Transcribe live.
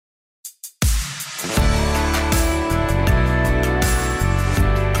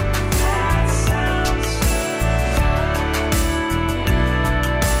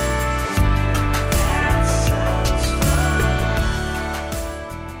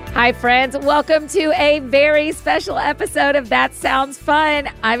Hi, friends. Welcome to a very special episode of That Sounds Fun.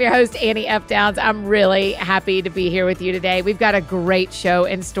 I'm your host, Annie F. Downs. I'm really happy to be here with you today. We've got a great show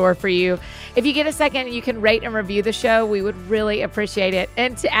in store for you. If you get a second, you can rate and review the show. We would really appreciate it.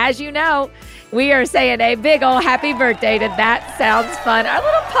 And as you know, we are saying a big old happy birthday to That Sounds Fun. Our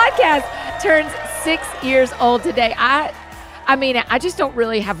little podcast turns 6 years old today. I just don't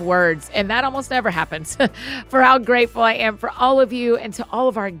really have words, and that almost never happens, for how grateful I am for all of you and to all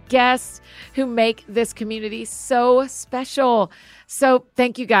of our guests who make this community so special. So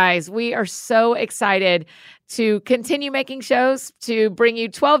thank you guys. We are so excited to continue making shows, to bring you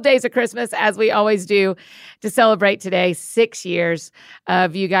 12 days of Christmas, as we always do, to celebrate today, 6 years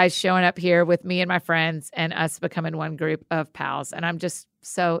of you guys showing up here with me and my friends and us becoming one group of pals. And I'm just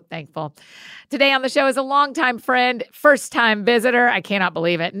so thankful. Today on the show is a longtime friend, first-time visitor. I cannot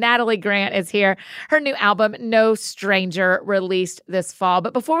believe it. Natalie Grant is here. Her new album, No Stranger, released this fall.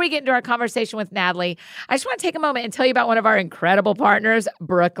 But before we get into our conversation with Natalie, I just want to take a moment and tell you about one of our incredible partners,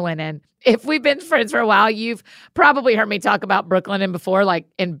 Brooklinen. If we've been friends for a while, you've probably heard me talk about Brooklinen before, like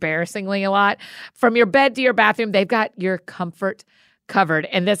embarrassingly a lot. From your bed to your bathroom, they've got your comfort covered.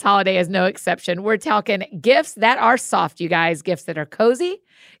 And this holiday is no exception. We're talking gifts that are soft, you guys, gifts that are cozy,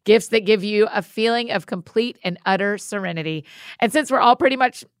 gifts that give you a feeling of complete and utter serenity. And since we're all pretty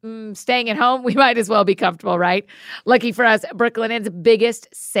much staying at home, we might as well be comfortable, right? Lucky for us, Brooklinen's biggest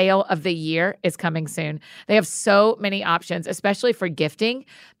sale of the year is coming soon. They have so many options, especially for gifting.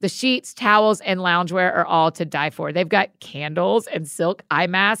 The sheets, towels, and loungewear are all to die for. They've got candles and silk eye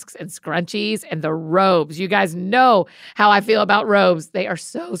masks and scrunchies and the robes. You guys know how I feel about robes. They are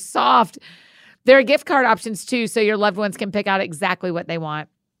so soft. There are gift card options too, so your loved ones can pick out exactly what they want.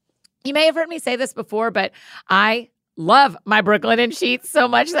 You may have heard me say this before, but I love my Brooklinen sheets so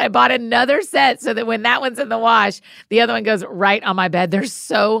much that I bought another set so that when that one's in the wash, the other one goes right on my bed. They're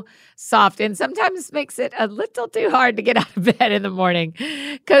so soft and sometimes makes it a little too hard to get out of bed in the morning.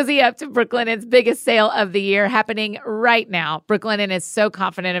 Cozy up to Brooklinen's biggest sale of the year happening right now. Brooklinen is so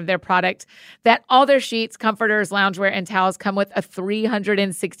confident of their product that all their sheets, comforters, loungewear, and towels come with a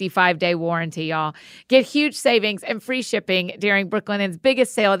 365-day warranty, y'all. Get huge savings and free shipping during Brooklinen's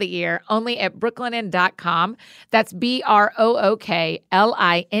biggest sale of the year only at brooklinen.com. That's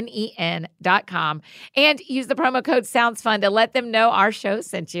BROOKLINEN.com. And use the promo code SoundsFun to let them know our show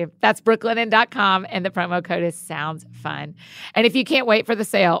sent you. That's brooklinen.com, and the promo code is Sounds Fun. And if you can't wait for the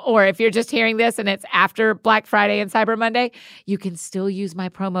sale, or if you're just hearing this and it's after Black Friday and Cyber Monday, you can still use my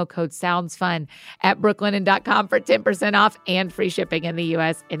promo code Sounds Fun at brooklinen.com for 10% off and free shipping in the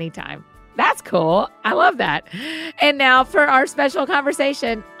U.S. anytime. That's cool. I love that. And now for our special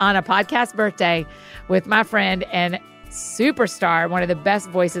conversation on a podcast birthday with my friend and superstar, one of the best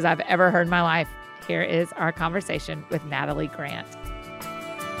voices I've ever heard in my life. Here is our conversation with Natalie Grant.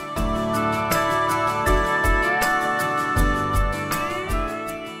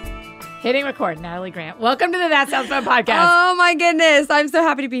 Hitting record, Natalie Grant. Welcome to the That Sounds Fun podcast. Oh, my goodness. I'm so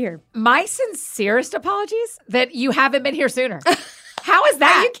happy to be here. My sincerest apologies that you haven't been here sooner. How is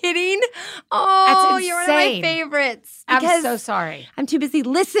that? Are you kidding? Oh, That's you're one of my insane. favorites. I'm so sorry. I'm too busy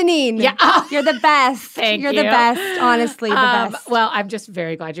listening. Yeah. Oh. You're the best. Thank you're you. the best, honestly, the best. Well, I'm just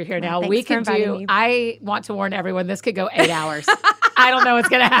very glad you're here now. Thanks We for could inviting me. I want to warn everyone, this could go 8 hours. I don't know what's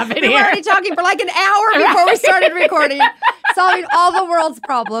going to happen We were here. already talking for like an hour before we started recording, solving all the world's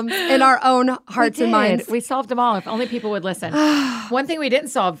problems in our own hearts and minds. We solved them all. If only people would listen. One thing we didn't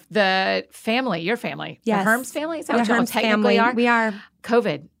solve, the family, your family, Yes. the Herms family, is that The what y'all Herms technically family. are? We are.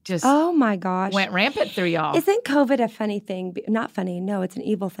 COVID just Oh, my gosh. went rampant through y'all. Isn't COVID a funny thing? Not funny. No, it's an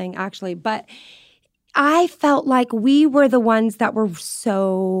evil thing, actually. But I felt like we were the ones that were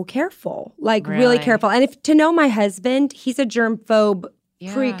so careful, like really Really? careful. And if to know my husband, he's a germ phobe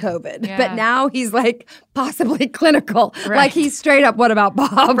Yeah. pre-COVID, Yeah. but now he's like possibly clinical. Right. Like he's straight up, what about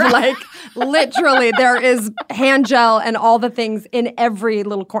Bob? Like literally there is hand gel and all the things in every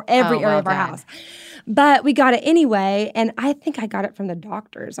little every area well of our done. house. But we got it anyway, and I think I got it from the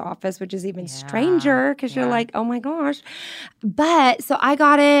doctor's office, which is even stranger because you're like, oh my gosh. But so I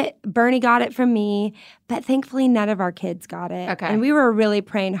got it, Bernie got it from me, but thankfully none of our kids got it. Okay. And we were really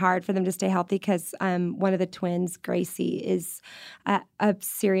praying hard for them to stay healthy because one of the twins, Gracie, is a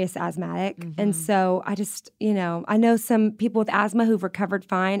serious asthmatic. And so I just, I know some people with asthma who've recovered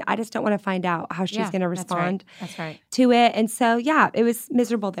fine. I just don't want to find out how she's going to respond That's right. to it. And so, yeah, it was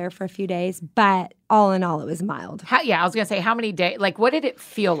miserable there for a few days, but all in all, it was mild. I was going to say, how many days? Like, what did it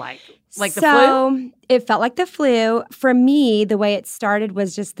feel like? Like the flu? So it felt like the flu. For me, the way it started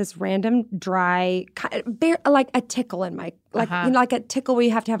was just this random dry, like a tickle in my, like a tickle where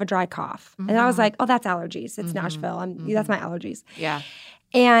you have to have a dry cough. And I was like, oh, that's allergies. It's Nashville. That's my allergies. Yeah.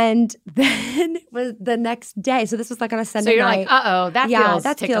 And then was the next day. So this was like on a Sunday So you're night. like, uh-oh, that feels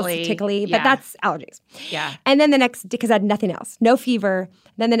that tickly. feels tickly, Yeah. but that's allergies. Yeah. And then the next day, because I had nothing else, no fever.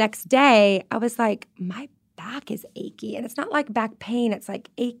 Then the next day, I was like, my back is achy. And it's not like back pain, it's like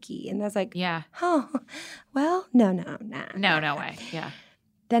achy. And I was like, Yeah. oh, well, nah. No way. Yeah.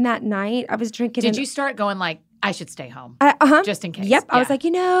 Then that night, I was drinking. Did you start going like, I should stay home just in case? Yep. I was Yeah.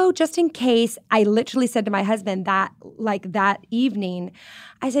 like, just in case. I literally said to my husband that evening,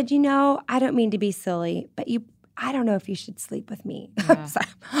 I said, I don't mean to be silly, but I don't know if you should sleep with me. Yeah. Sorry.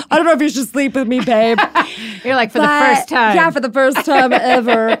 I don't know if you should sleep with me, babe. You're like, for the first time. Yeah, for the first time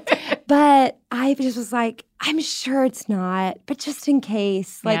ever. But I just was like, I'm sure it's not, but just in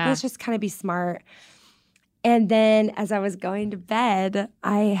case, let's just kind of be smart. And then as I was going to bed,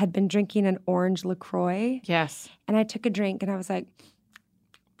 I had been drinking an orange LaCroix. Yes. And I took a drink and I was like,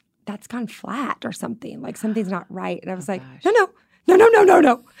 that's gone flat or something. Like something's not right. And I was like, gosh. no.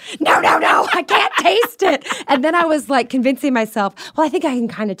 I can't taste it. And then I was like convincing myself, well, I think I can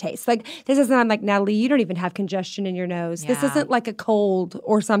kind of taste. Like this isn't, I'm like, Natalie, you don't even have congestion in your nose. This Yeah. isn't like a cold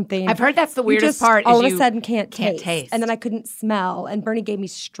or something. I've heard that's the You weirdest just part. all is of you a sudden can't taste. taste. And then I couldn't smell. And Bernie gave me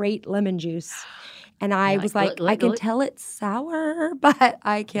straight lemon juice. And I was like, I can tell it's sour, but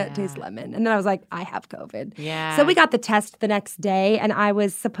I can't taste lemon. And then I was like, I have COVID. Yeah. So we got the test the next day, and I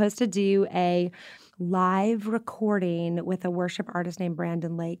was supposed to do a live recording with a worship artist named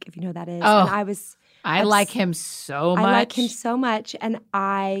Brandon Lake, if you know who that is. Oh, and I like him so much. I like him so much, and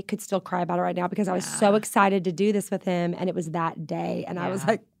I could still cry about it right now because I was so excited to do this with him, and it was that day. And I was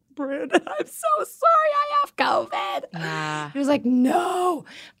like, Brandon, I'm so sorry I have COVID. Yeah. He was like, no.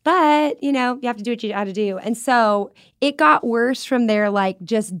 But, you have to do what you got to do. And so it got worse from there, like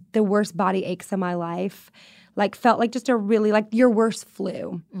just the worst body aches of my life. Like felt like just a really, like your worst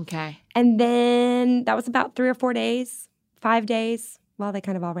flu. Okay. And then that was about 3 or 4 days, 5 days. Well, they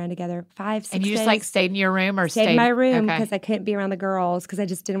kind of all ran together. 5, 6 days. And you just like stayed in your room or stayed in my room Okay. because I couldn't be around the girls because I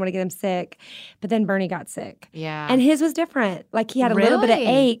just didn't want to get them sick. But then Bernie got sick. Yeah. And his was different. Like he had a little bit of Really?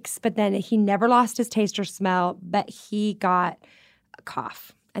 aches, but then he never lost his taste or smell, but he got a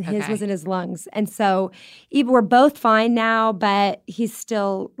cough. And his Okay. was in his lungs. And so even we're both fine now, but he's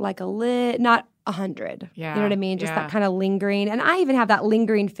still like not 100. Yeah. You know what I mean? Just Yeah. that kind of lingering. And I even have that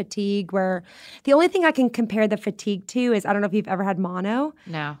lingering fatigue where the only thing I can compare the fatigue to is I don't know if you've ever had mono.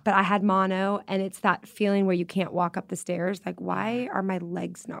 No. But I had mono, and it's that feeling where you can't walk up the stairs. Like, why are my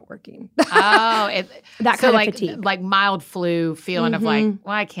legs not working? Oh, That so kind of like, fatigue. like mild flu feeling of like,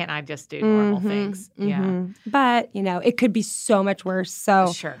 why can't I just do normal things? Yeah. Mhm. But, it could be so much worse.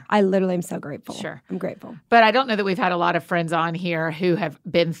 So Sure. I literally am so grateful. Sure. I'm grateful. But I don't know that we've had a lot of friends on here who have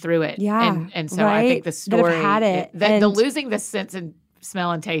been through it. Yeah, And so I think right? the That have story, had it. the And- losing the sense and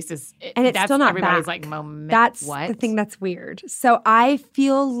smell and taste is, And it's that's still not everybody's back. like moment. That's what? the thing that's weird. So I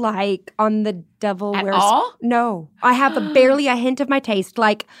feel like on the devil At wears all? No. I have barely a hint of my taste.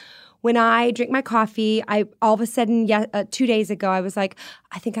 Like when I drink my coffee, I all of a sudden 2 days ago I was like,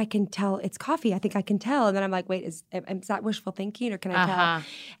 I think I can tell it's coffee. I think I can tell. And then I'm like, wait, is that wishful thinking or can I tell?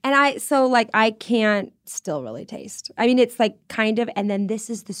 And I can't still really taste. I mean, it's like kind of, and then this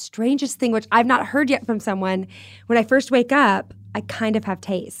is the strangest thing, which I've not heard yet from someone. When I first wake up, I kind of have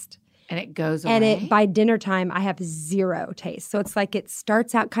taste. And it goes away. And by dinner time, I have zero taste. So it's like it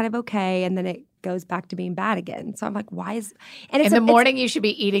starts out kind of okay, and then it goes back to being bad again. So I'm like, why is? And in the morning, you should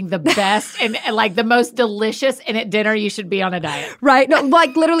be eating the best and like the most delicious, and at dinner, you should be on a diet. Right? No,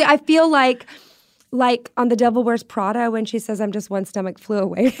 like literally, I feel like on The Devil Wears Prada when she says, I'm just one stomach flu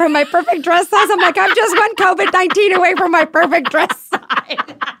away from my perfect dress size. I'm like, I'm just one COVID-19 away from my perfect dress size.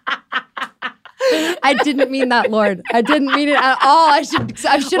 I didn't mean that, Lord. I didn't mean it at all. I should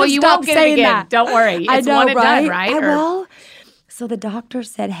have Well, you stopped won't get it saying again. that. Don't worry. I It's know, one and right? done, right? I Or- will. So the doctor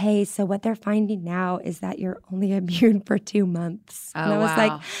said, hey, so what they're finding now is that you're only immune for 2 months. And I was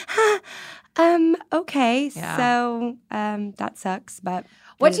like, okay. Yeah. So that sucks. But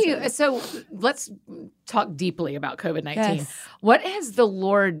What do you? So let's talk deeply about COVID-19. Yes. What is the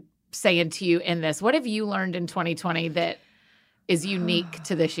Lord saying to you in this? What have you learned in 2020 that is unique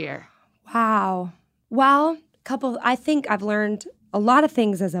to this year? Wow. Well, I think I've learned a lot of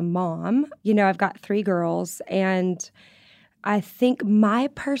things as a mom. I've got 3 girls, and I think my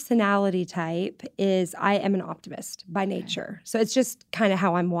personality type is I am an optimist by nature. So it's just kind of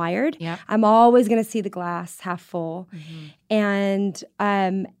how I'm wired. Yep. I'm always going to see the glass half full. Mm-hmm.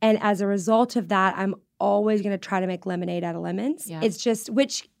 And as a result of that, I'm always going to try to make lemonade out of lemons. Yeah. It's just,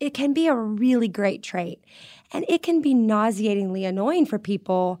 which it can be a really great trait. And it can be nauseatingly annoying for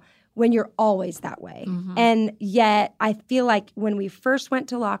people when you're always that way. And yet I feel like when we first went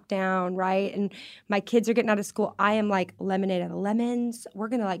to lockdown, right, and my kids are getting out of school, I am like lemonade out of lemons. We're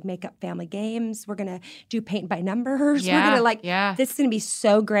going to like make up family games. We're going to do paint by numbers. We're going to like, this is going to be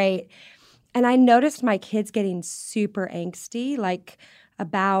so great. And I noticed my kids getting super angsty, like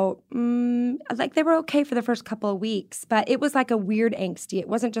about, like they were okay for the first couple of weeks, but it was like a weird angsty. It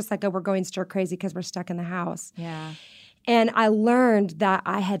wasn't just like, oh, we're going stir crazy because we're stuck in the house. Yeah. And I learned that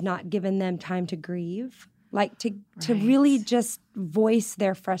I had not given them time to grieve, like to really just voice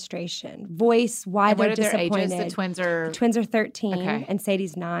their frustration, voice why they're disappointed. What are their ages? The twins are 13 and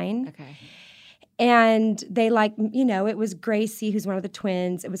Sadie's 9. Okay. And they like, you know, it was Gracie, who's one of the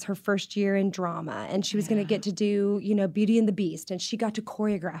twins. It was her first year in drama. And she was going to get to do, you know, Beauty and the Beast. And she got to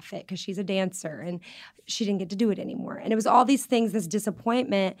choreograph it because she's a dancer. And she didn't get to do it anymore. And it was all these things, this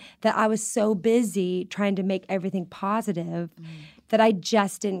disappointment, that I was so busy trying to make everything positive that I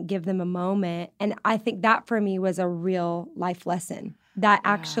just didn't give them a moment. And I think that for me was a real life lesson, that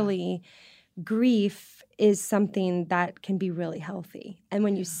actually grief is something that can be really healthy. And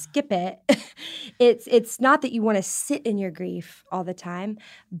when you skip it, it's not that you want to sit in your grief all the time,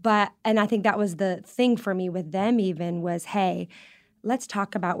 and I think that was the thing for me with them even was, hey, let's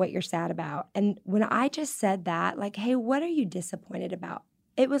talk about what you're sad about. And when I just said that, like, hey, what are you disappointed about?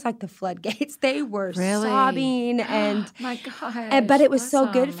 It was like the floodgates. They were sobbing and my gosh. But it was so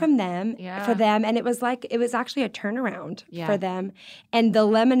good for them, and it was actually a turnaround for them. And the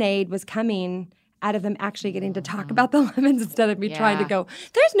lemonade was coming out of them actually getting to talk about the lemons instead of me trying to go,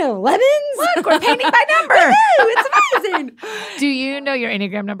 there's no lemons. Look, we're painting by number. It's amazing. Do you know your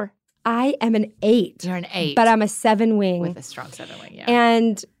Enneagram number? I am an 8. You're an 8. But I'm a 7 wing. With a strong 7 wing, yeah.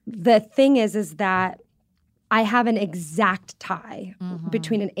 And the thing is that I have an exact tie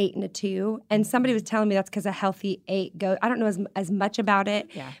between an 8 and a 2. And somebody was telling me that's because a healthy 8 goes, I don't know as much about it,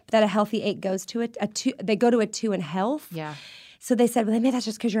 but that a healthy 8 goes to a 2. They go to a 2 in health. Yeah. So they said, well, maybe that's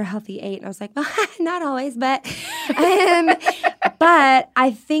just because you're a healthy 8. And I was like, well, not always, but but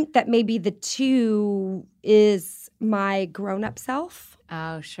I think that maybe the 2 is my grown-up self.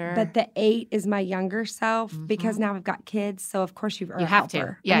 Oh, sure. But the 8 is my younger self because now I've got kids. So of course you have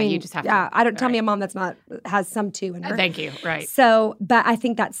to. Yeah, I mean, you just have to. Yeah, I don't tell me a mom that's not has some 2 in her. Thank you. Right. So, but I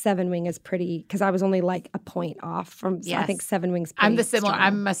think that 7 wing is pretty because I was only like a point off from. So I think 7 wings. I'm the similar. Strong.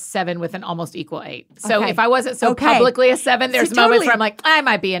 I'm a 7 with an almost equal 8. So if I wasn't so publicly a 7, there's moments where I'm like, I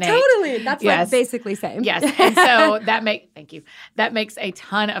might be an 8. Totally. That's like basically same. Yes. And so thank you. That makes a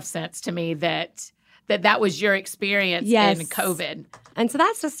ton of sense to me that was your experience in COVID. And so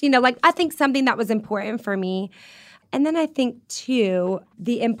that's just, like I think something that was important for me. And then I think too,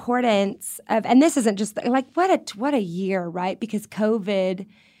 the importance of, and this isn't just like what a year, right? Because COVID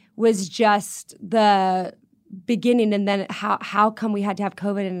was just the beginning, and then how come we had to have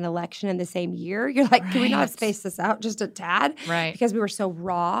COVID and an election in the same year? You're like, can we not space this out just a tad? Right. Because we were so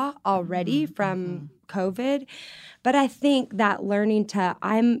raw already from COVID. But I think that learning to,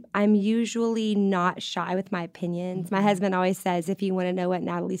 I'm usually not shy with my opinions. My husband always says, if you want to know what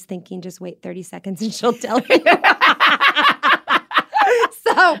Natalie's thinking, just wait 30 seconds and she'll tell you.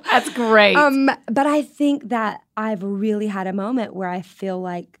 So that's great. But I think that I've really had a moment where I feel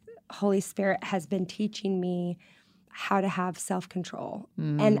like Holy Spirit has been teaching me how to have self-control.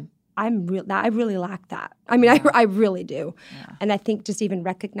 And I really lack that. I mean, I really do. Yeah. And I think just even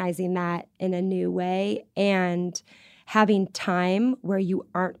recognizing that in a new way and having time where you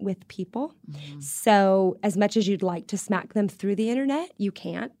aren't with people. So as much as you'd like to smack them through the internet, you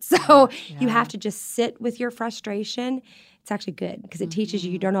can't. So you have to just sit with your frustration. It's actually good because it teaches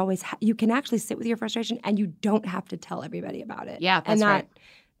you don't always you can actually sit with your frustration and you don't have to tell everybody about it. Yeah, that's right.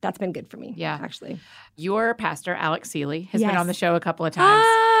 That's been good for me, actually. Your pastor, Alex Seeley, has been on the show a couple of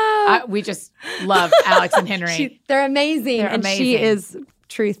times. We just love Alex and Henry. They're amazing. She is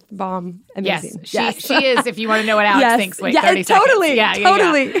truth bomb amazing. Yes, she is. If you want to know what Alex thinks, wait 30 seconds. Totally.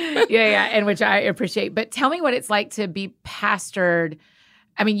 Yeah, and which I appreciate. But tell me what it's like to be pastored.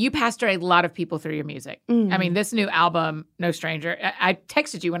 I mean, you pastor a lot of people through your music. I mean, this new album, No Stranger, I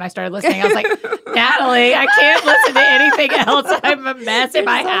texted you when I started listening. I was like, Natalie, I can't listen to anything else. I'm a mess in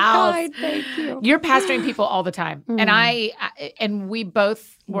my house. Kind. Thank you. You're pastoring people all the time. And we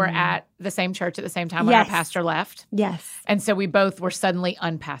both were at the same church at the same time when our pastor left. Yes. And so we both were suddenly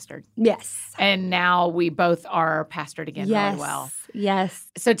unpastored. Yes. And now we both are pastored again really well. Yes.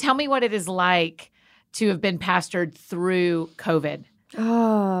 So tell me what it is like to have been pastored through COVID.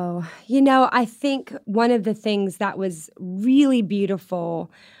 Oh, I think one of the things that was really beautiful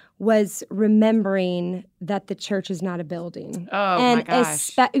was remembering that the church is not a building. Oh, my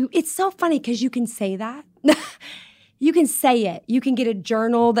gosh. It's so funny because you can say that. you can say it. You can get a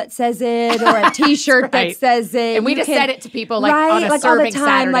journal that says it or a T-shirt right. that says it. And we just said it to people like on a like serving all the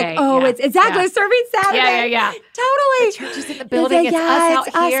time, Saturday. Like, it's exactly a serving Saturday. Yeah. Totally. The church is in the building. It's us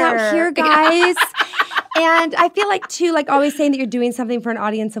out here, guys. And I feel like, too, like always saying that you're doing something for an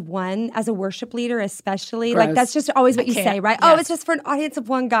audience of one as a worship leader, especially. Gross. Like, that's just always what you say, right? Yes. Oh, it's just for an audience of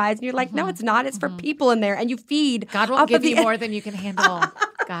one, guys. And you're like, no, it's not. It's for people in there. And you feed. God won't give you more than you can handle.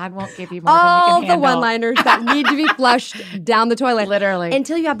 God won't give you more all than you can handle. All the one-liners that need to be flushed down the toilet. Literally.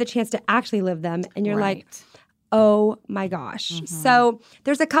 Until you have the chance to actually live them. And you're like, oh, my gosh. So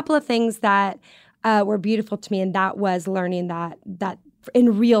there's a couple of things that were beautiful to me. And that was learning that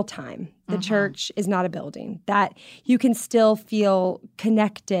in real time, the church is not a building, that you can still feel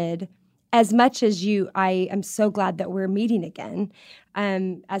connected as much as I am so glad that we're meeting again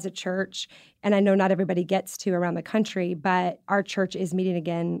as a church. And I know not everybody gets to around the country, but our church is meeting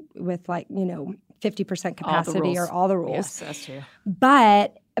again with 50% capacity or all the rules. Yes, that's true.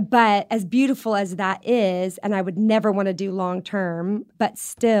 But as beautiful as that is, and I would never want to do long term, but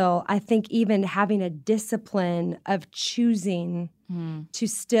still, I think even having a discipline of choosing to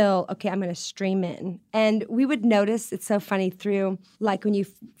still, okay, I'm going to stream in. And we would notice, it's so funny, through like when you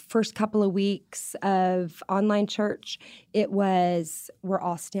first couple of weeks of online church, it was we're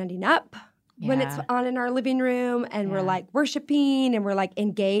all standing up when it's on in our living room, and we're like worshiping and we're like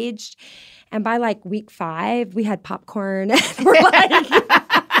engaged. And by like week 5, we had popcorn and we're like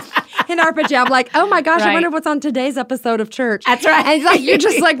in our pajamas, like, oh my gosh, I wonder what's on today's episode of church. That's right. And it's like you're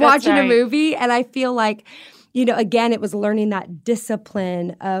just like watching a movie. And I feel like, again, it was learning that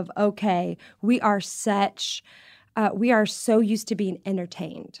discipline of, okay, we are so used to being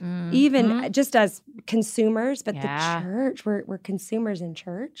entertained, even just as consumers, but the church, we're consumers in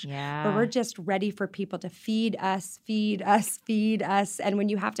church, where we're just ready for people to feed us. And when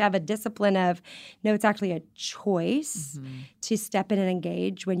you have to have a discipline of, no, it's actually a choice to step in and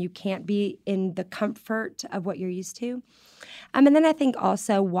engage when you can't be in the comfort of what you're used to. And then I think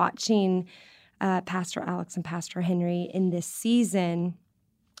also watching Pastor Alex and Pastor Henry in this season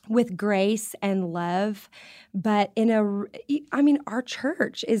with grace and love, but our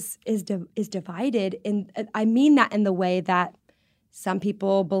church is divided, and I mean that in the way that some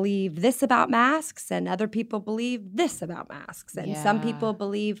people believe this about masks and other people believe this about masks, and some people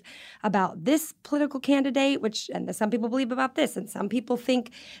believe about this political candidate, and some people believe about this, and some people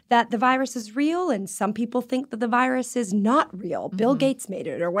think that the virus is real, and some people think that the virus is not real. Bill Gates made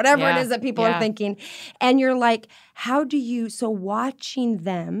it, or whatever it is that people are thinking. And you're like, so watching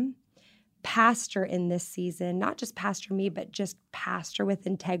them pastor in this season, not just pastor me, but just pastor with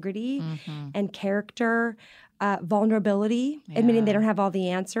integrity and character, vulnerability, admitting they don't have all the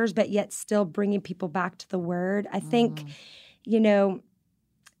answers, but yet still bringing people back to the Word. I think,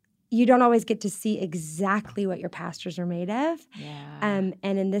 you don't always get to see exactly what your pastors are made of. And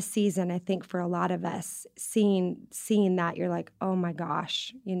in this season, I think for a lot of us, seeing that, you're like, oh my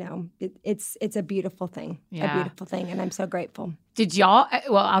gosh, it's a beautiful thing, a beautiful thing. And I'm so grateful. Did y'all,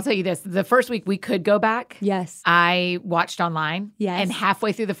 well, I'll tell you this, the first week we could go back. Yes. I watched online. Yes. And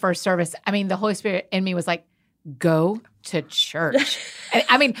halfway through the first service, the Holy Spirit in me was like, go to church.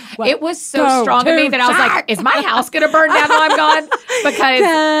 And, it was so strong in me that I was like, is my house going to burn down while I'm gone? Because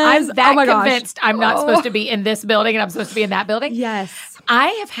I'm that convinced I'm not supposed to be in this building and I'm supposed to be in that building. Yes. I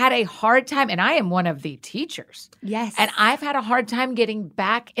have had a hard time, and I am one of the teachers. Yes. And I've had a hard time getting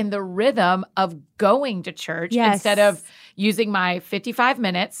back in the rhythm of going to church instead of using my 55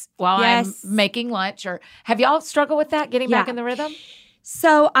 minutes while I'm making lunch. Or have y'all struggled with that, getting back in the rhythm?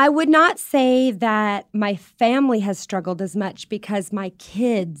 So I would not say that my family has struggled as much because my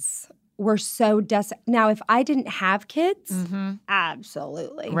kids were so desperate. Now, if I didn't have kids,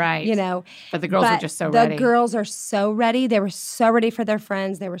 absolutely. Right. But the girls were just so ready. ready. The girls are so ready. They were so ready for their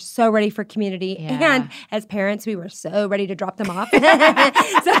friends. They were so ready for community. Yeah. And as parents, we were so ready to drop them off. So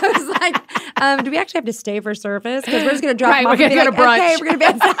I was like, do we actually have to stay for service? Because we're just going to drop them off. We're going to go to brunch. Okay, we're going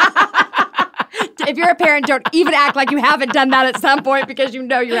to be If you're a parent, don't even act like you haven't done that at some point because you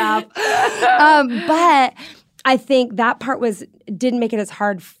have. But I think that part didn't make it as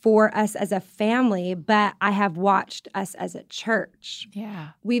hard for us as a family, but I have watched us as a church. Yeah.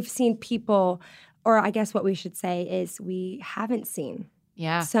 We've seen people, or I guess what we should say is we haven't seen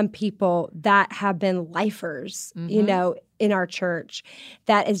some people that have been lifers, in our church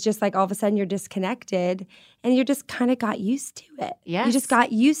that is just like all of a sudden you're disconnected and you just kind of got used to it. Yes. You just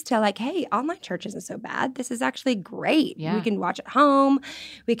got used to like, hey, online church isn't so bad. This is actually great. Yeah. We can watch at home.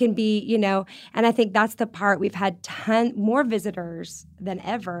 We can be, and I think that's the part we've had more visitors than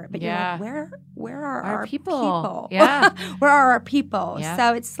ever. But you're like, where are our people? Yeah. Where are our people? Yeah.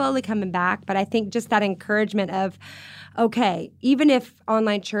 So it's slowly coming back. But I think just that encouragement of, okay, even if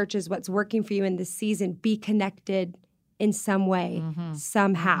online church is what's working for you in this season, be connected in some way,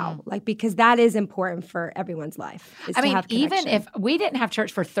 somehow, like, because that is important for everyone's life. I mean, even if we didn't have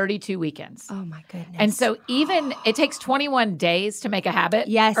church for 32 weekends. Oh my goodness. And so even it takes 21 days to make a habit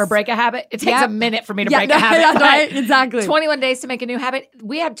or break a habit. It takes a minute for me to break a habit. Right, exactly. 21 days to make a new habit.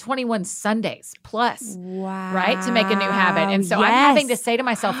 We had 21 Sundays plus, right, to make a new habit. And so I'm having to say to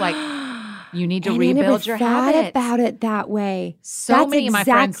myself, like, you need to rebuild your habits. I never thought about it that way. So many of my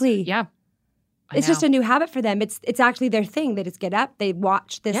friends. Yeah. It's just a new habit for them. It's actually their thing. They just get up, they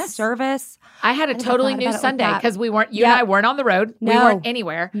watch this service. I had a totally new Sunday because we weren't, you and I weren't on the road. No. We weren't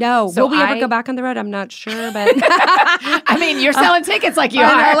anywhere. No. So Will we ever go back on the road? I'm not sure, but. I mean, you're selling tickets like you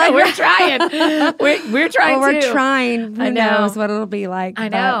are. Like, we're trying. We're trying We're trying. Who knows what it'll be like. I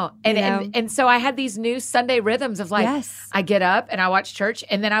know. And so I had these new Sunday rhythms of like, I get up and I watch church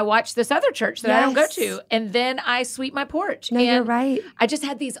and then I watch this other church that I don't go to. And then I sweep my porch. No, you're right. I just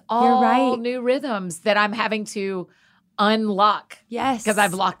had these all new rhythms that I'm having to unlock. Yes. Because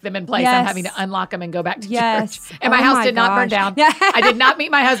I've locked them in place. I'm having to unlock them and go back to church. And my Oh house my did not burn gosh. down. I did not meet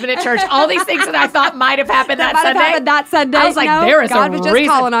my husband at church. All these things that I thought might have happened that Sunday. I was like, there is God a was reason. just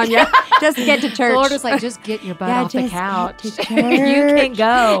calling on you. Just get to church. The Lord was like, just get your butt off the couch. Get to church. You can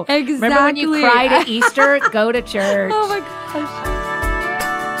go. Exactly. Remember when you cried at Easter? Go to church. Oh my gosh.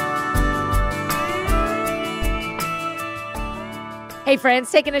 Hey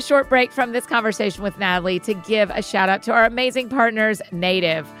friends, taking a short break from this conversation with Natalie to give a shout out to our amazing partners,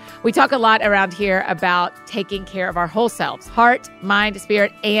 Native. We talk a lot around here about taking care of our whole selves, heart, mind,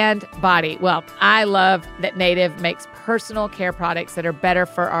 spirit, and body. Well, I love that Native makes personal care products that are better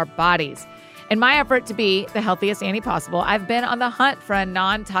for our bodies. In my effort to be the healthiest Annie possible, I've been on the hunt for a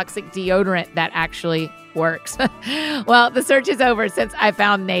non-toxic deodorant that actually works. Well, the search is over since I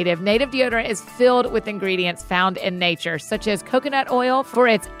found Native. Native deodorant is filled with ingredients found in nature, such as coconut oil for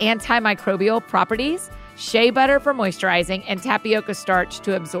its antimicrobial properties, shea butter for moisturizing, and tapioca starch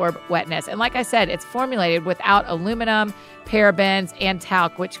to absorb wetness. And like I said, it's formulated without aluminum, parabens, and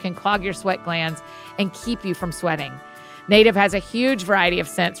talc, which can clog your sweat glands and keep you from sweating. Native has a huge variety of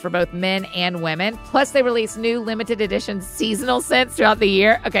scents for both men and women. Plus, they release new limited edition seasonal scents throughout the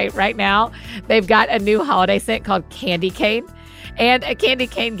year. Okay, right now, they've got a new holiday scent called Candy Cane and a candy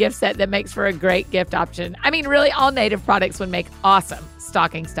cane gift set that makes for a great gift option. I mean, really, all Native products would make awesome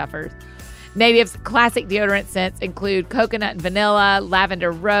stocking stuffers. Native's classic deodorant scents include coconut and vanilla,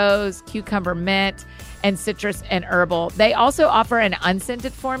 lavender rose, cucumber mint, and citrus and herbal. They also offer an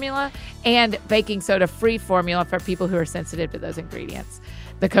unscented formula and baking soda free formula for people who are sensitive to those ingredients.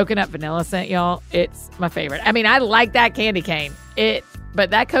 The coconut vanilla scent, y'all, it's my favorite. I mean, I like that candy cane. But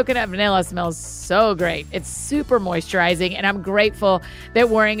that coconut vanilla smells so great. It's super moisturizing, and I'm grateful that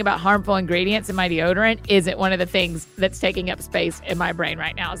worrying about harmful ingredients in my deodorant isn't one of the things that's taking up space in my brain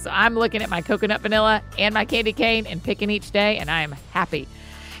right now. So I'm looking at my coconut vanilla and my candy cane and picking each day, and I am happy.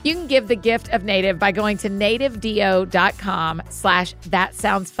 You can give the gift of Native by going to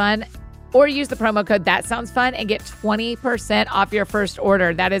nativedeo.com/thatsoundsfun or use the promo code thatsoundsfun and get 20% off your first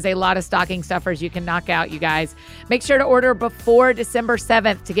order. That is a lot of stocking stuffers you can knock out, you guys. Make sure to order before December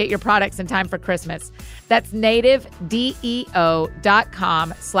 7th to get your products in time for Christmas. That's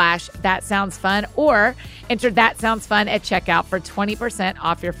nativedeo.com/thatsoundsfun or enter thatsoundsfun at checkout for 20%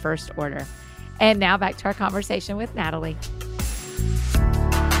 off your first order. And now back to our conversation with Natalie.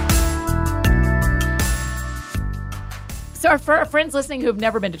 So for our friends listening who have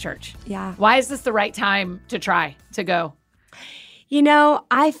never been to church, why is this the right time to try to go? You know,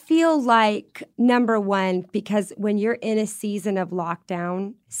 I feel like, number one, because when you're in a season of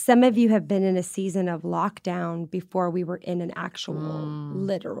lockdown, some of you have been in a season of lockdown before we were in an actual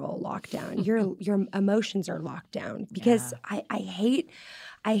literal lockdown. Your emotions are locked down because I hate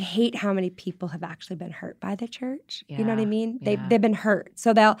how many people have actually been hurt by the church. You know what I mean? They've been hurt.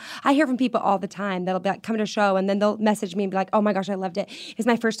 So I hear from people all the time that'll be like, come to a show, and then they'll message me and be like, oh my gosh, I loved it. It's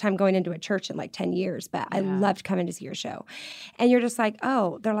my first time going into a church in like 10 years, but I loved coming to see your show. And you're just like,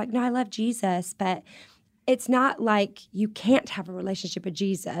 oh, they're like, no, I love Jesus, but it's not like you can't have a relationship with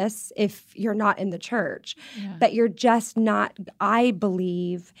Jesus if you're not in the church, but you're just not, I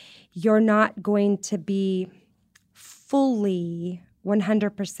believe, you're not going to be fully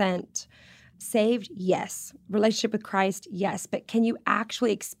 100% saved? Yes. Relationship with Christ? Yes. But can you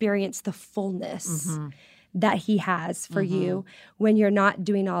actually experience the fullness that he has for you when you're not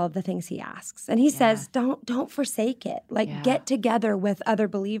doing all of the things he asks? And he says, don't forsake it. Like, get together with other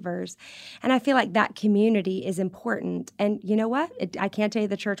believers. And I feel like that community is important. And you know what? I can't tell you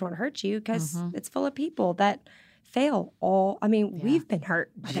the church won't hurt you, because it's full of people that fail all. I mean, we've been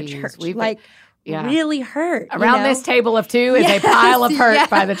hurt by the church. We've really hurt. Around this table of two is a pile of hurt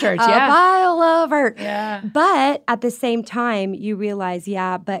by the church. A pile of hurt. Yeah. But at the same time, you realize,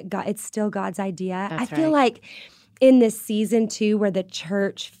 but God, it's still God's idea. That's I feel like in this season too, where the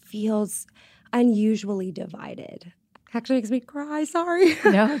church feels unusually divided. Actually makes me cry. Sorry.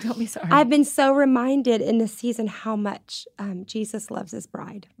 No, don't be sorry. I've been so reminded in this season how much Jesus loves his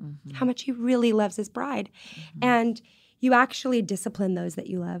bride, how much he really loves his bride. And you actually discipline those that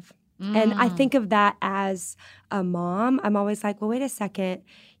you love. And I think of that as a mom. I'm always like, well, wait a second.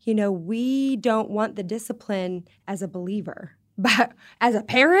 You know, we don't want the discipline as a believer. But as a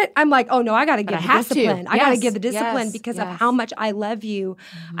parent, I'm like, oh, no, I got to give the discipline. I got to give the discipline because of how much I love you.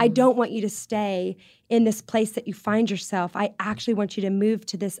 I don't want you to stay in this place that you find yourself. I actually want you to move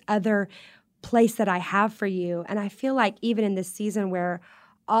to this other place that I have for you. And I feel like even in this season where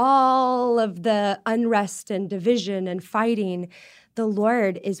all of the unrest and division and fighting, the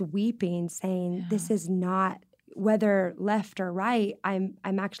Lord is weeping, saying, this is not whether left or right. I'm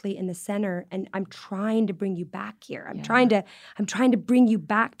actually in the center, and I'm trying to bring you back here. I'm trying to bring you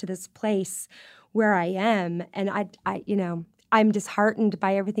back to this place where I am. And I'm disheartened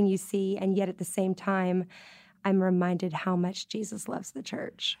by everything you see, and yet at the same time, I'm reminded how much Jesus loves the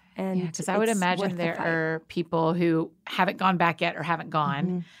church. And because I would imagine there are people who haven't gone back yet or haven't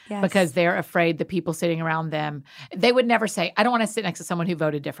gone Yes. because they're afraid the people sitting around them, they would never say, I don't want to sit next to someone who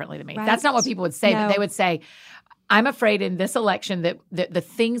voted differently than me. Right. That's not what people would say, No. but they would say, I'm afraid in this election that the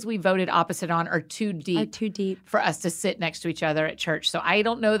things we voted opposite on are too deep for us to sit next to each other at church. So I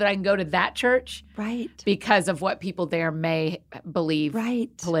don't know that I can go to that church because of what people there may believe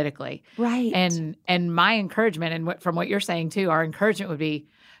politically. Right. And my encouragement, and from what you're saying too, our encouragement would be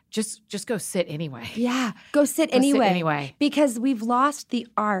just go sit anyway. Yeah, go sit anyway. Because we've lost the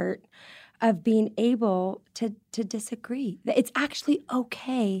art of being able to disagree. It's actually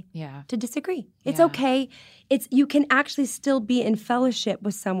okay to disagree. It's okay. You can actually still be in fellowship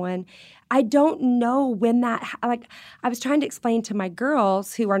with someone. I don't know when I was trying to explain to my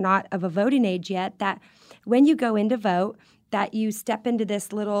girls who are not of a voting age yet that when you go in to vote, that you step into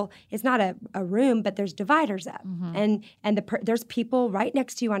this little, it's not a room, but there's dividers up. And there's people right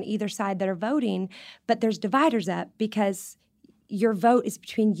next to you on either side that are voting, but there's dividers up because your vote is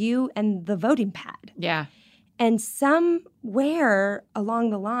between you and the voting pad. Yeah. And somewhere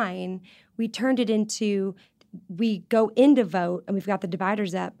along the line, we turned it into, we go in to vote and we've got the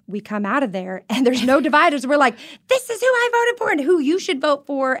dividers up. We come out of there and there's no dividers. We're like, this is who I voted for and who you should vote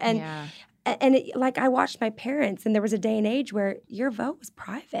for. And I watched my parents, and there was a day and age where your vote was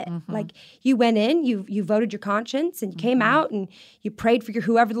private. Like you went in, you voted your conscience, and you came out and you prayed for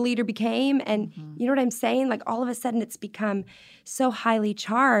whoever the leader became. And you know what I'm saying? Like all of a sudden it's become so highly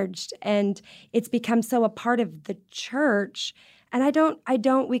charged, and it's become so a part of the church.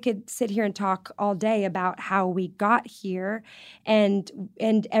 And we could sit here and talk all day about how we got here, and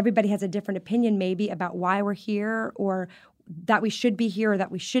everybody has a different opinion maybe about why we're here, or that we should be here or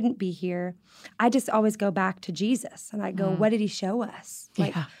that we shouldn't be here. I just always go back to Jesus, and I go, what did he show us?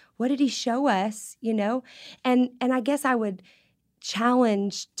 Like, what did he show us, you know? And I guess I would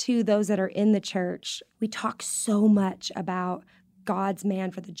challenge to those that are in the church. We talk so much about God's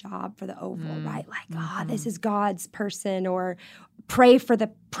man for the job, for the oval, right? Like, this is God's person, or pray for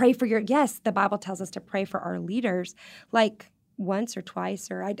yes, the Bible tells us to pray for our leaders. Like, once or twice,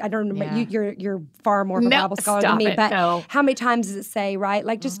 or I don't remember. You're far more of a Bible scholar than me. But how many times does it say, right?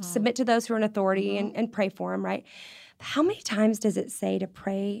 Like just submit to those who are in authority and pray for them, right? But how many times does it say to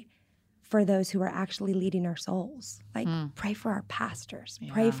pray for those who are actually leading our souls? Like pray for our pastors,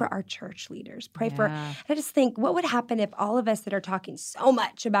 pray for our church leaders, pray for. I just think, what would happen if all of us that are talking so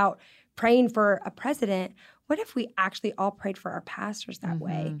much about praying for a president, what if we actually all prayed for our pastors that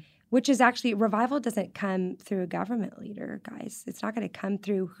way? Which is actually, revival doesn't come through a government leader, guys. It's not going to come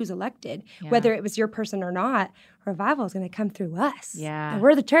through who's elected. Whether it was your person or not, revival is going to come through us. Yeah. And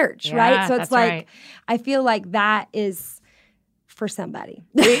we're the church, right? So it's like, I feel like that is for somebody.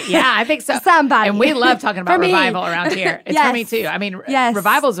 I think so. Somebody. And we love talking about revival around here. It's for me too. I mean,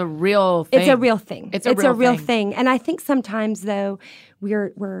 revival is a real thing. It's a real thing. It's a real thing. And I think sometimes, though,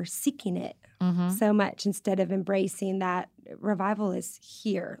 we're seeking it so much instead of embracing that revival is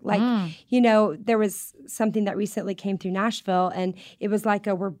here. Like, you know, there was something that recently came through Nashville, and it was like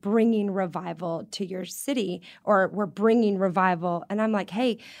we're bringing revival to your city, or we're bringing revival. And I'm like,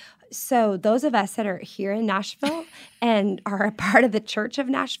 hey, so those of us that are here in Nashville and are a part of the Church of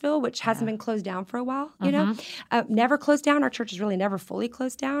Nashville, which hasn't been closed down for a while, you know, never closed down. Our church is really never fully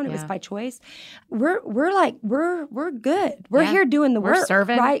closed down. It was by choice. We're good. We're here doing the work,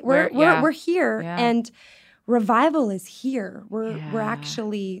 serving. right? We're here, and revival is here. We're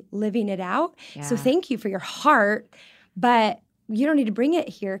actually living it out. Yeah. So thank you for your heart, but you don't need to bring it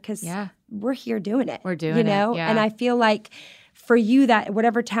here because we're here doing it. We're doing it, you know. Yeah. And I feel like for you, that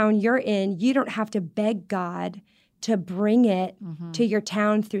whatever town you're in, you don't have to beg God to bring it to your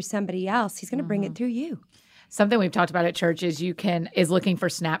town through somebody else. He's going to bring it through you. Something we've talked about at church is is looking for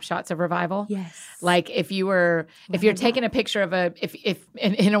snapshots of revival. Yes. Like if you're taking a picture of if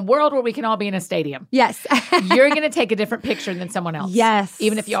in a world where we can all be in a stadium. Yes. You're going to take a different picture than someone else. Yes.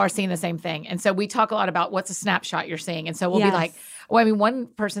 Even if you are seeing the same thing. And so we talk a lot about what's a snapshot you're seeing. And so we'll be like, well, I mean, one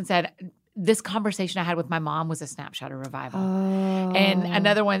person said, this conversation I had with my mom was a snapshot of revival. And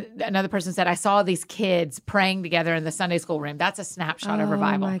another person said, I saw these kids praying together in the Sunday school room. That's a snapshot of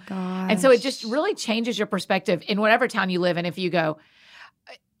revival. Oh my gosh. And so it just really changes your perspective in whatever town you live in. If you go,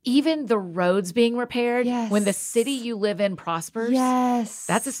 even the roads being repaired, when the city you live in prospers,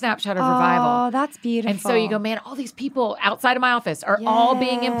 that's a snapshot of revival. Oh, that's beautiful. And so you go, man, all these people outside of my office are all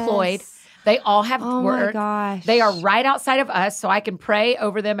being employed. They all have work. My gosh. They are right outside of us, so I can pray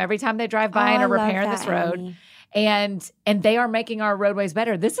over them every time they drive by and are repairing this road. Amy. And they are making our roadways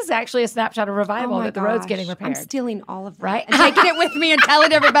better. This is actually a snapshot of revival that the road's getting repaired. I'm stealing all of that. Right? And taking it with me and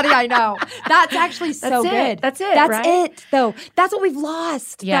telling everybody I know. That's actually so good. That's it. That's right? it, though. That's what we've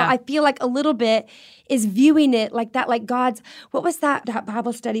lost. Yeah. Though. I feel like a little bit is viewing it like that, like God's, what was that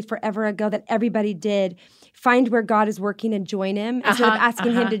Bible study forever ago that everybody did? Find where God is working and join him instead of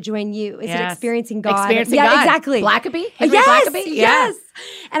asking him to join you. Is it experiencing God? Experiencing God. Exactly. Blackaby? Blackaby? Yes.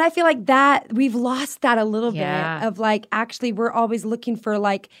 And I feel like that we've lost that a little bit of like, actually, we're always looking for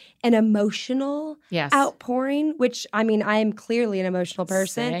like an emotional outpouring, which I mean, I am clearly an emotional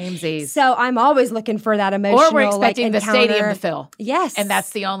person. Samesies. So I'm always looking for that emotional. Or we're expecting the stadium to fill. Yes. And that's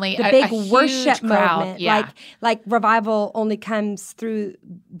the only the big worship crowd. movement. Yeah. Like revival only comes through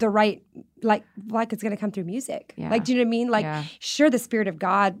the right, like it's going to come through music. Yeah. Like, do you know what I mean? Like, sure, the Spirit of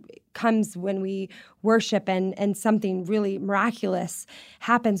God comes when we worship, and something really miraculous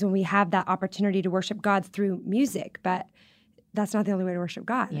happens when we have that opportunity to worship God through music. But that's not the only way to worship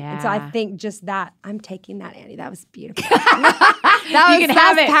God. Yeah. And so I think just that, I'm taking that, Annie. That was beautiful. You can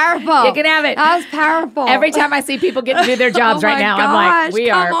have it. Powerful. You can have it. That was powerful. Every time I see people get to do their jobs right now, I'm like, we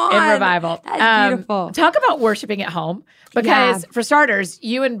are in revival. That's beautiful. Talk about worshiping at home. Because for starters,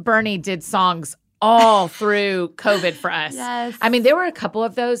 you and Bernie did songs all through COVID for us. Yes. I mean, there were a couple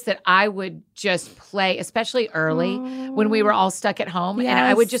of those that I would just play, especially early when we were all stuck at home. And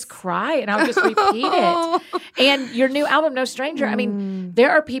I would just cry and I would just repeat it. And your new album, No Stranger, I mean, there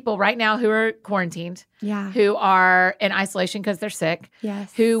are people right now who are quarantined, who are in isolation because they're sick,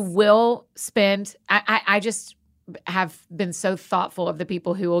 who will spend, I just have been so thoughtful of the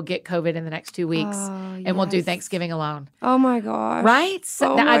people who will get COVID in the next 2 weeks and will do Thanksgiving alone. Oh my gosh. Right?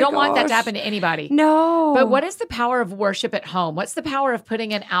 So I don't want that to happen to anybody. No. But what is the power of worship at home? What's the power of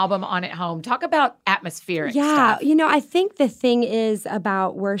putting an album on at home? Talk about atmospheric stuff. You know, I think the thing is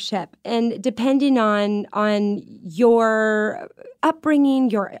about worship, and depending on your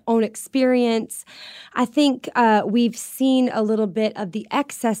upbringing, your own experience, I think we've seen a little bit of the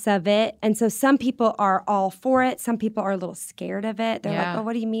excess of it. And so some people are all for it. Some people are a little scared of it. They're like, oh,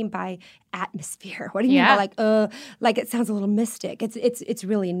 what do you mean by atmosphere? What do you mean by like it sounds a little mystic? It's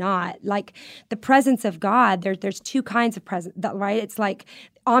really not. Like the presence of God, there's two kinds of presence, right? It's like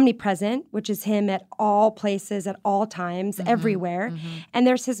omnipresent, which is him at all places, at all times, everywhere. And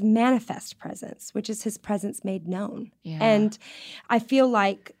there's his manifest presence, which is his presence made known. And I feel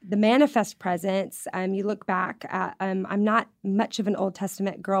like the manifest presence, you look back at, I'm not much of an Old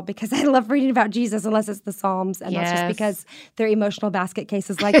Testament girl because I love reading about Jesus unless it's the Psalms. And that's just because they're emotional basket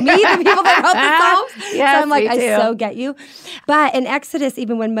cases like me, the people that wrote the Psalms. So I'm like, I so get you. But in Exodus,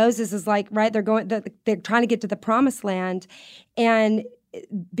 even when Moses is like, right, they're trying to get to the promised land, and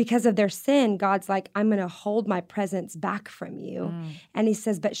because of their sin, God's like, I'm going to hold my presence back from you. And he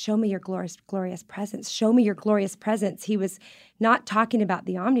says, but show me your glorious presence. Show me your glorious presence. He was not talking about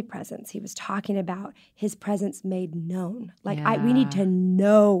the omnipresence. He was talking about his presence made known. Like, we need to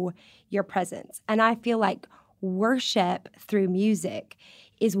know your presence. And I feel like worship through music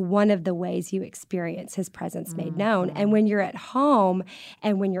is one of the ways you experience his presence made known. And when you're at home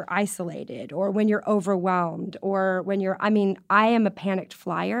and when you're isolated or when you're overwhelmed or when I am a panicked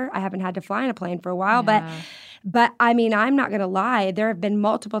flyer. I haven't had to fly in a plane for a while, but I mean, I'm not going to lie. There have been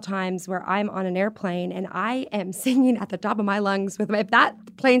multiple times where I'm on an airplane and I am singing at the top of my lungs if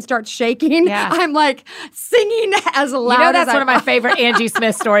that plane starts shaking, I'm like singing as loud as I that's one of my favorite Angie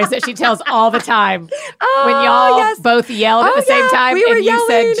Smith stories that she tells all the time. When y'all both yelled at the same time and you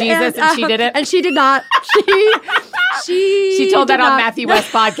said Jesus and she didn't. And she did not. She told that on Matthew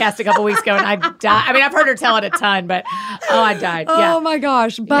West's podcast a couple weeks ago and I died. I mean, I've heard her tell it a ton, but I died. Oh my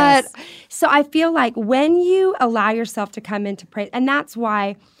gosh. But so I feel like when you allow yourself to come into praise, and that's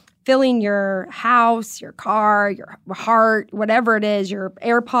why filling your house, your car, your heart, whatever it is, your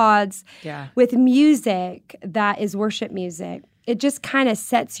AirPods with music that is worship music, it just kind of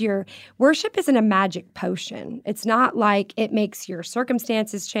sets your worship isn't a magic potion. It's not like it makes your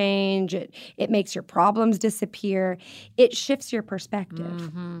circumstances change. It makes your problems disappear. It shifts your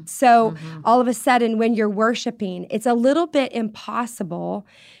perspective. So all of a sudden when you're worshiping, it's a little bit impossible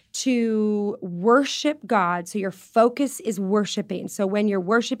to worship God. So your focus is worshiping. So when you're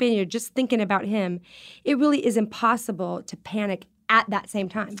worshiping, you're just thinking about him. It really is impossible to panic at that same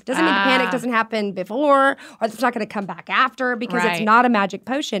time. Doesn't mean the panic doesn't happen before or it's not going to come back after because it's not a magic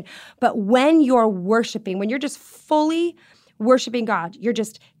potion. But when you're worshiping, when you're just fully worshiping God, you're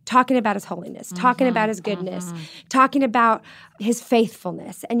just talking about his holiness, talking about his goodness, talking about his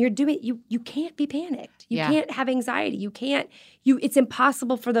faithfulness. And you're doing, you can't be panicked. You can't have anxiety. It's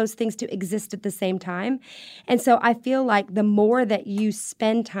impossible for those things to exist at the same time. And so I feel like the more that you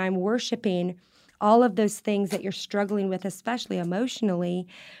spend time worshiping, all of those things that you're struggling with, especially emotionally,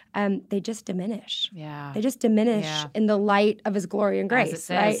 they just diminish. Yeah. They just diminish in the light of his glory and grace,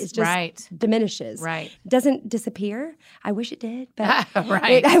 right? It just diminishes. Right. It doesn't disappear. I wish it did, but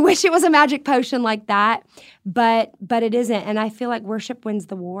right. I wish it was a magic potion like that, but it isn't. And I feel like worship wins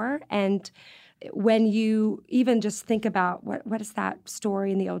the war. And when you even just think about what is that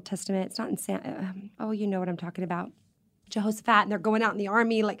story in the Old Testament? It's not in you know what I'm talking about. Jehoshaphat, and they're going out in the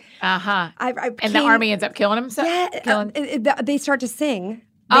army, like and the army ends up killing himself. Yeah, they start to sing.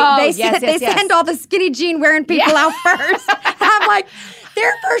 They send all the skinny jean wearing people out first. I'm like,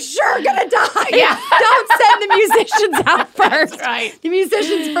 they're for sure gonna die. Yeah. Don't send the musicians out first. That's right. The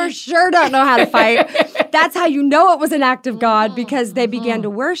musicians for sure don't know how to fight. That's how you know it was an act of God because they began to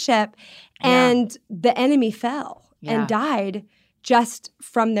worship, and the enemy fell and died just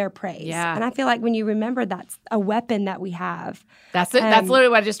from their praise. Yeah. And I feel like when you remember that's a weapon that we have. That's it. That's literally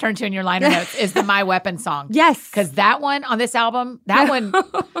what I just turned to in your liner notes is the My Weapon song. Yes. Because that one on this album, that one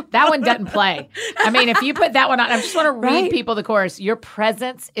doesn't play. I mean, if you put that one on, I just want to read people the chorus. Your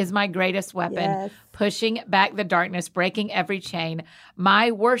presence is my greatest weapon, pushing back the darkness, breaking every chain.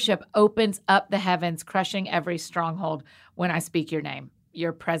 My worship opens up the heavens, crushing every stronghold when I speak your name.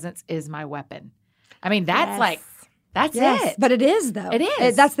 Your presence is my weapon. I mean, that's That's it. But it is, though. It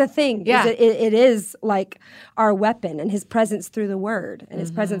is. That's the thing. Yeah. It is like our weapon and his presence through the word and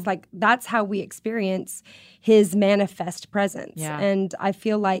his presence. Like that's how we experience his manifest presence. Yeah. And I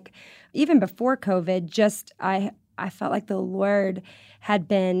feel like even before COVID, I felt like the Lord had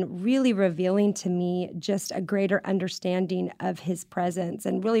been really revealing to me just a greater understanding of his presence.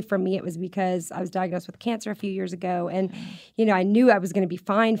 And really for me, it was because I was diagnosed with cancer a few years ago. And, I knew I was going to be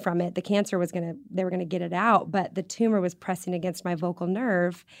fine from it. The cancer they were going to get it out. But the tumor was pressing against my vocal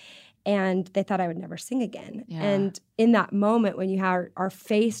nerve. And they thought I would never sing again. Yeah. And in that moment when you are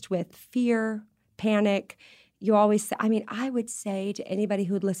faced with fear, panic, you always say, I would say to anybody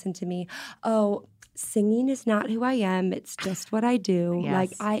who would listen to me, singing is not who I am. It's just what I do. Yes.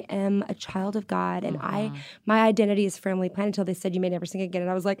 Like I am a child of God, and my identity is firmly planted. Until they said you may never sing again, and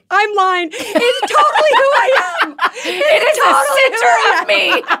I was like, I'm lying. It's totally who I am. It is totally the center of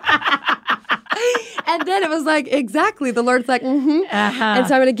me. And then it was like, exactly. The Lord's like, And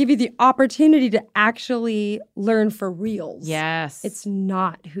so I'm going to give you the opportunity to actually learn for reals. Yes. It's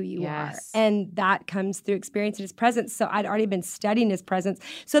not who you are. And that comes through experiencing his presence. So I'd already been studying his presence.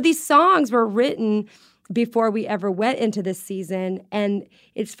 So these songs were written before we ever went into this season. And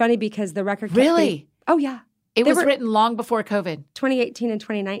it's funny because the record Really? Oh, yeah. It was written long before COVID. 2018 and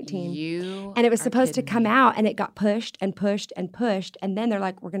 2019. And it was supposed to come out, and it got pushed and pushed and pushed. And then they're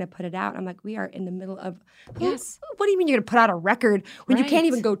like, we're going to put it out. I'm like, we are in the middle of, yes. What do you mean you're going to put out a record when you can't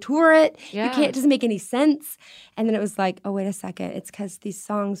even go tour it? Yeah. You can't, it doesn't make any sense. And then it was like, oh, wait a second. It's because these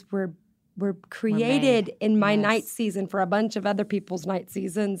songs were created in my night season for a bunch of other people's night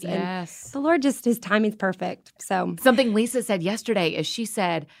seasons. Yes. And the Lord his timing's perfect. So something Lisa said yesterday is she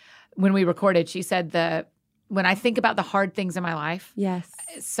said, when we recorded, she said when I think about the hard things in my life, Yes.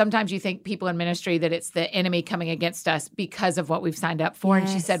 sometimes you think people in ministry that it's the enemy coming against us because of what we've signed up for. And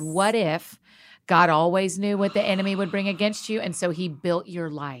she said, what if God always knew what the enemy would bring against you, and so he built your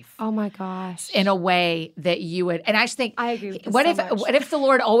life Oh my gosh. in a way that you would. And I just think, I agree with this what so if much. what if the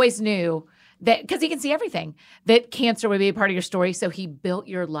Lord always knew that, because he can see everything, that cancer would be a part of your story, so he built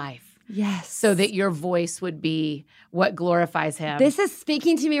your life Yes. so that your voice would be what glorifies him. This is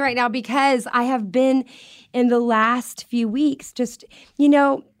speaking to me right now because I have been in the last few weeks just,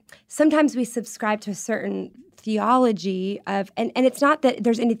 sometimes we subscribe to a certain theology of, and it's not that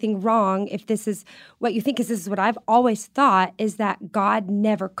there's anything wrong if this is what you think, because this is what I've always thought, is that God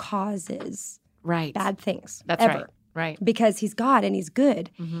never causes right. bad things. That's ever. right. Right. Because he's God and he's good.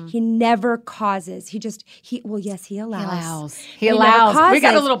 He never causes. He allows. He allows. He never We got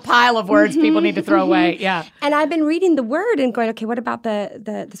a causes. little pile of words people need to throw away. Yeah. And I've been reading the word and going, okay, what about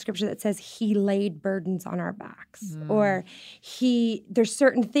the scripture that says he laid burdens on our backs? Or there's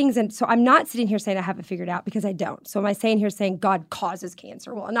certain things. And so I'm not sitting here saying I have it figured out, because I don't. So am I saying here saying God causes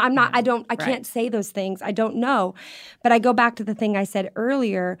cancer? Well, no, I'm not. I can't say those things. I don't know. But I go back to the thing I said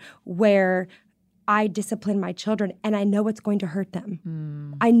earlier, where I discipline my children and I know it's going to hurt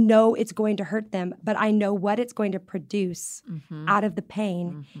them. I know it's going to hurt them, but I know what it's going to produce out of the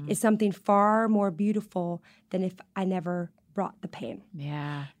pain is something far more beautiful than if I never brought the pain.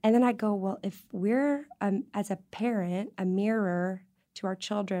 Yeah. And then I go, well, if we're, as a parent, a mirror to our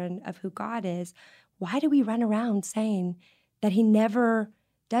children of who God is, why do we run around saying that he never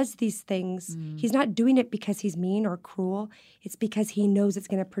does these things? He's not doing it because he's mean or cruel. It's because he knows it's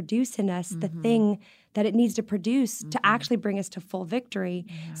going to produce in us the thing that it needs to produce to actually bring us to full victory.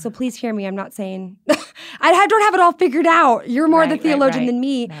 Yeah. So please hear me. I'm not saying I don't have it all figured out. You're more the theologian than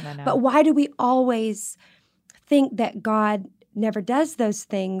me. No. But why do we always think that God never does those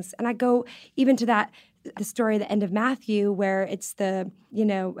things? And I go even to that, the story at the end of Matthew, where it's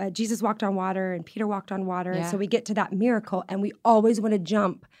Jesus walked on water and Peter walked on water. Yeah. And so we get to that miracle and we always want to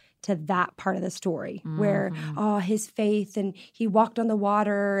jump to that part of the story where, his faith and he walked on the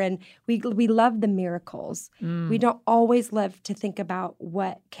water, and we love the miracles. We don't always love to think about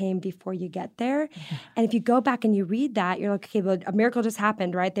what came before you get there. And if you go back and you read that, you're like, okay, well, a miracle just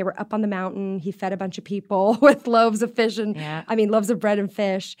happened, right? They were up on the mountain. He fed a bunch of people with loaves of fish loaves of bread and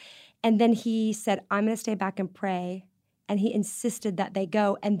fish. And then he said, I'm going to stay back and pray. And he insisted that they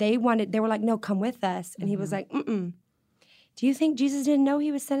go. And they were like, no, come with us. And he was like, Do you think Jesus didn't know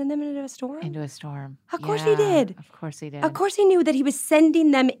he was sending them into a storm? Into a storm. Of course he did. Of course he did. Of course he knew that he was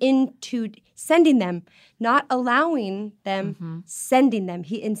sending them, not allowing them, sending them.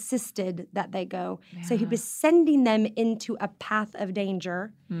 He insisted that they go. Yeah. So he was sending them into a path of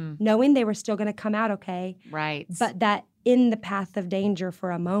danger, knowing they were still going to come out okay. Right. But that in the path of danger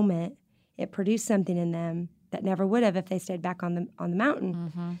for a moment, it produced something in them that never would have if they stayed back on the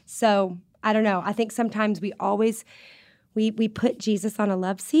mountain. So I don't know. I think sometimes we always... We put Jesus on a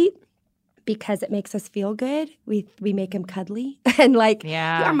love seat because it makes us feel good. We make him cuddly and like, you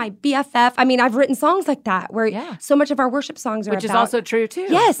are my BFF. I mean, I've written songs like that where so much of our worship songs are Which is also true too.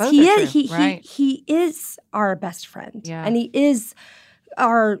 Yes, Both he are is. true. He is our best friend. Yeah. And he is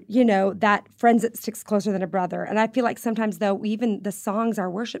our, that friend that sticks closer than a brother. And I feel like sometimes though, even the songs, our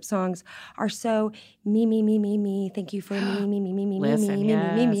worship songs are so me. Thank you for me. Listen,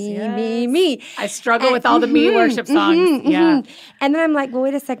 me. I struggle with all the me worship songs. Yeah. And then I'm like, well,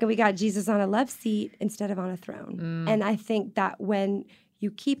 wait a second. We got Jesus on a love seat instead of on a throne. And I think that when you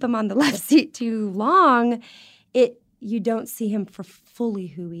keep him on the love seat too long, you don't see him for fully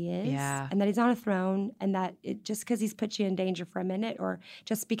who he is, and that he's on a throne, and that just because he's put you in danger for a minute, or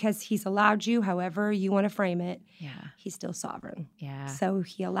just because he's allowed you, however you want to frame it, he's still sovereign. Yeah. So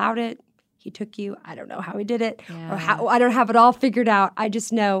he allowed it. He took you. I don't know how he did it, or how. I don't have it all figured out. I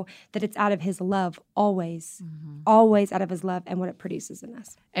just know that it's out of his love, always out of his love, and what it produces in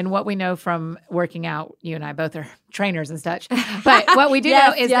us. And what we know from working out, you and I both are trainers and such, but what we do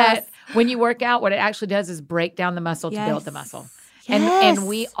know is that when you work out, what it actually does is break down the muscle to build the muscle. Yes. And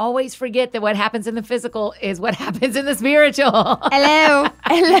we always forget that what happens in the physical is what happens in the spiritual.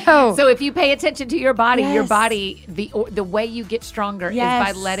 Hello. So if you pay attention to your body, the way you get stronger is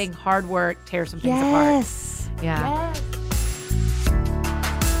by letting hard work tear some things apart. Yeah. Yes.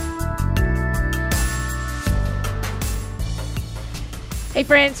 Hey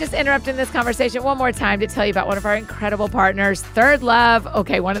friends, just interrupting this conversation one more time to tell you about one of our incredible partners, Third Love.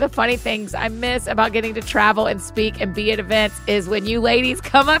 Okay, one of the funny things I miss about getting to travel and speak and be at events is when you ladies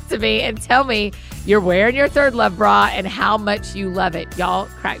come up to me and tell me you're wearing your Third Love bra and how much you love it. Y'all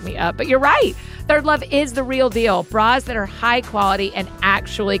crack me up. But you're right. Third Love is the real deal. Bras that are high quality and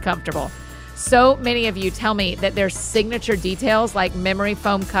actually comfortable. So many of you tell me that their signature details like memory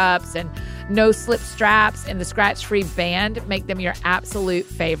foam cups and no-slip straps and the scratch-free band make them your absolute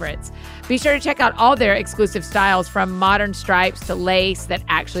favorites. Be sure to check out all their exclusive styles, from modern stripes to lace that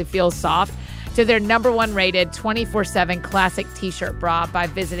actually feels soft, to their #1 rated 24/7 classic t-shirt bra, by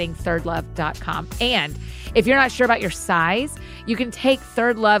visiting thirdlove.com. And if you're not sure about your size, you can take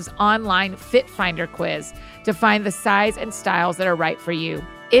Third Love's online Fit Finder quiz to find the size and styles that are right for you.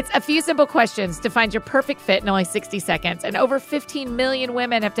 It's a few simple questions to find your perfect fit in only 60 seconds, and over 15 million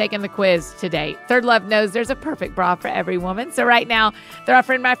women have taken the quiz to date. Third Love knows there's a perfect bra for every woman. So right now, they're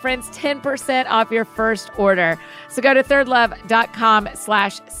offering my friends 10% off your first order. So go to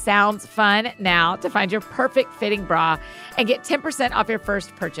thirdlove.com/soundsfun now to find your perfect fitting bra and get 10% off your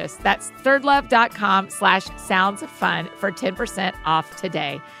first purchase. That's thirdlove.com/soundsfun for 10% off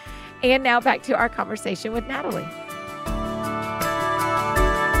today. And now back to our conversation with Natalie.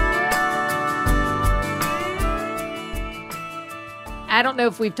 I don't know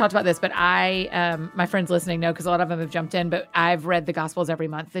if we've talked about this, but my friends listening know, because a lot of them have jumped in, but I've read the Gospels every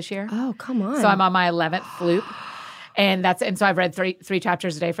month this year. Oh, come on. So I'm on my 11th loop. And so I've read three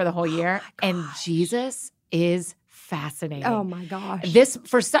chapters a day for the whole year. And Jesus is fascinating. Oh my gosh.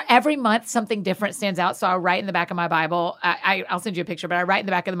 Every month, something different stands out. So I'll write in the back of my Bible. I'll send you a picture, but I write in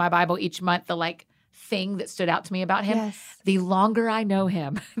the back of my Bible each month the thing that stood out to me about him. Yes. The longer I know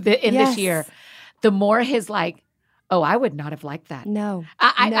him this year, the more his oh, I would not have liked that. No.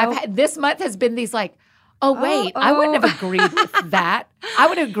 I've had, this month has been these I wouldn't have agreed with that. I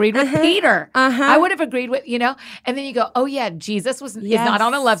would have agreed with Peter. I would have agreed with, and then you go, oh yeah, Jesus is not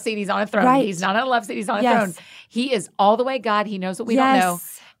on a love seat. He's on a throne. Right. He's not on a love seat. He's on a throne. He is all the way God. He knows what we don't know.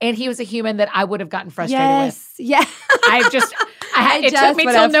 And he was a human that I would have gotten frustrated with. Yeah. It took me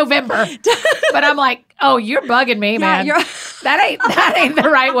till November, but I'm like, oh, you're bugging me, man. That ain't the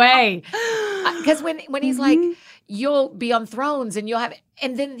right way. Because when he's like, you'll be on thrones and you'll have,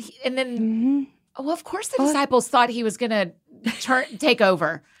 and then, well, of course the disciples thought he was going to take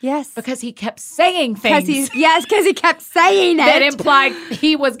over. Yes. Because he kept saying things. Because he kept saying it. That implied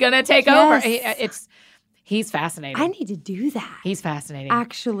he was going to take over. He's fascinating. I need to do that. He's fascinating.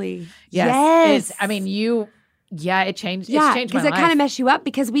 Actually. Yes. It changed. Yeah, it's changed my because life. it kind of mess you up,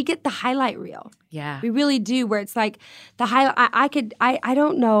 because we get the highlight reel. Yeah. We really do, where it's like the highlight. I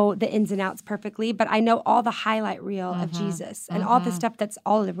don't know the ins and outs perfectly, but I know all the highlight reel of Jesus and all the stuff that's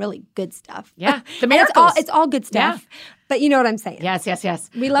all the really good stuff. Yeah. The miracles. It's all good stuff. Yeah. But you know what I'm saying. Yes.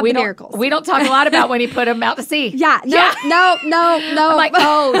 We love the miracles. We don't talk a lot about when he put him out to sea. No. I'm like,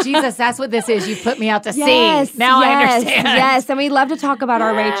 oh, Jesus, that's what this is. You put me out to sea. Now I understand. Yes, and we love to talk about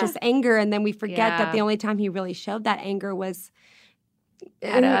our righteous anger, and then we forget that the only time he really showed that anger was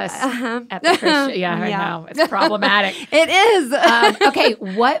at us. At the Christian. I know. It's problematic. It is. Okay,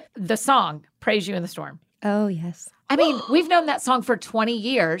 the song, Praise You in the Storm. Oh, yes. I mean, we've known that song for 20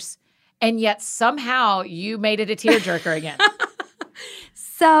 years, and yet somehow you made it a tearjerker again.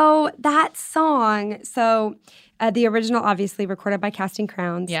 So that song, the original, obviously recorded by Casting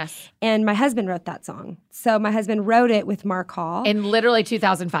Crowns. Yes. And my husband wrote that song. So my husband wrote it with Mark Hall. In literally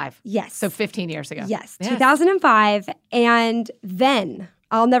 2005. Yes. So 15 years ago. Yes. 2005. And then,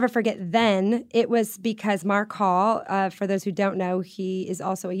 I'll never forget it was because Mark Hall, for those who don't know, he is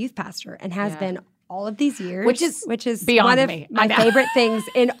also a youth pastor and has been all of these years. Which is beyond one of me. my favorite things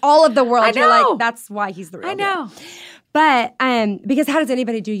in all of the world. I know. You're like, that's why he's the real deal. I know. But because how does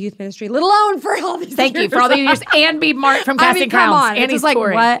anybody do youth ministry, let alone for all these years? Thank you for all these years, and be Mark from Casting Crowns. Come on. And it's his like,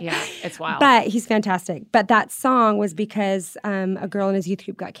 what? Yeah, it's wild. But he's fantastic. But that song was because a girl in his youth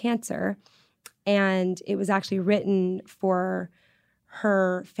group got cancer, and it was actually written for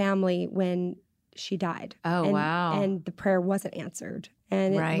her family when she died. Oh, wow. And the prayer wasn't answered.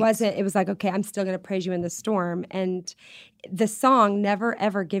 And it was like, okay, I'm still going to praise you in the storm. And the song never,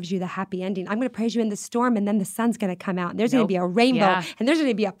 ever gives you the happy ending. I'm going to praise you in the storm, and then the sun's going to come out, and there's going to be a rainbow, and there's going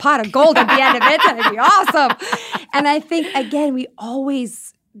to be a pot of gold at the end of it. It's going to be awesome. And I think, again, we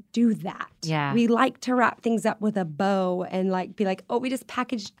always do that. Yeah. We like to wrap things up with a bow and be like, oh, we just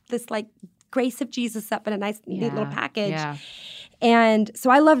packaged this grace of Jesus up in a nice, neat little package. Yeah. And so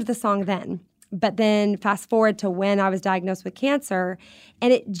I loved the song then. But then fast forward to when I was diagnosed with cancer,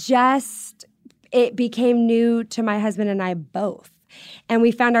 and it became new to my husband and I both. And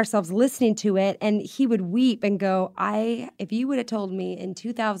we found ourselves listening to it, and he would weep and go, if you would have told me in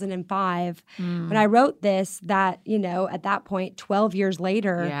 2005 when I wrote this that, at that point, 12 years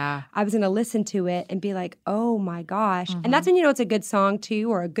later, I was going to listen to it and be like, oh my gosh. And that's when you know it's a good song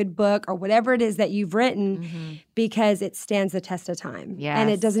too, or a good book, or whatever it is that you've written, because it stands the test of time. Yes. And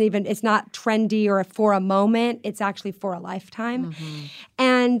it's not trendy or for a moment, it's actually for a lifetime.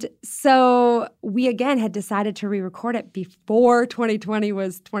 And And so we again had decided to re-record it before 2020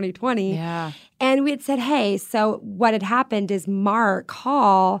 was 2020. Yeah. And we had said, hey, so what had happened is Mark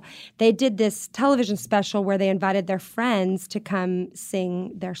Hall, they did this television special where they invited their friends to come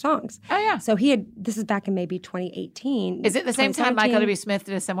sing their songs. Oh, yeah. So this is back in maybe 2018. Is it the same time 2017. Michael W. Smith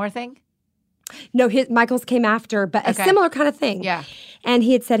did a similar thing? No, Michael's came after, but a similar kind of thing. Yeah. And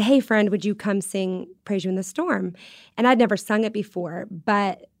he had said, hey, friend, would you come sing Praise You in the Storm? And I'd never sung it before,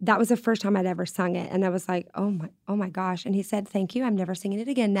 but that was the first time I'd ever sung it. And I was like, oh my gosh. And he said, thank you. I'm never singing it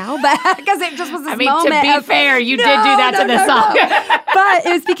again now. But because it just was this moment. To be fair, you did do that to the song. But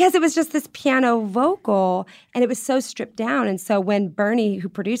it was because it was just this piano vocal and it was so stripped down. And so when Bernie, who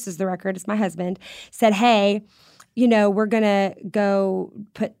produces the record, is my husband, said, hey, we're going to go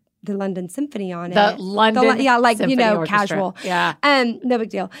put the London Symphony on it. Symphony Orchestra. Casual. Yeah. No big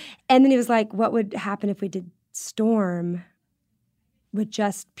deal. And then he was like, what would happen if we did Storm with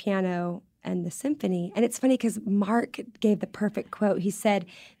just piano and the symphony? And it's funny because Mark gave the perfect quote. He said,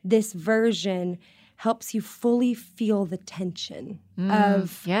 this version helps you fully feel the tension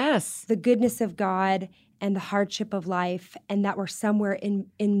of the goodness of God and the hardship of life, and that we're somewhere in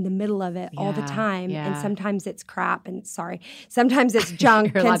the middle of it all the time. Yeah. And sometimes it's crap, and sometimes it's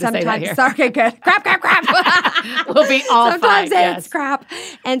junk, You're allowed and to say that here. sorry, good, crap. We'll be all sometimes fine. It's crap,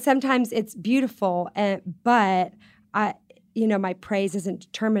 and sometimes it's beautiful. But my praise isn't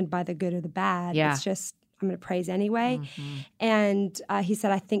determined by the good or the bad. Yeah. It's just I'm going to praise anyway. Mm-hmm. And he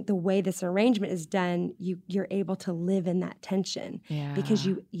said, I think the way this arrangement is done, you're able to live in that tension because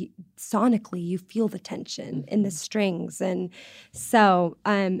you sonically you feel the tension in the strings. And so,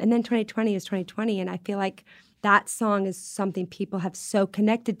 and then 2020 is 2020, and I feel like that song is something people have so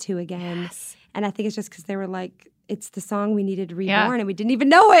connected to again. Yes. And I think it's just because they were like, it's the song we needed to reborn, and we didn't even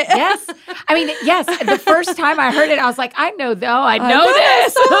know it. Yes. I mean, yes. The first time I heard it, I was like, I know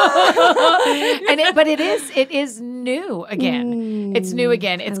this. But it is new again. It's new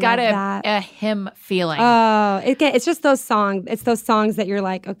again. It's got a hymn feeling. Oh, it's just those songs. It's those songs that you're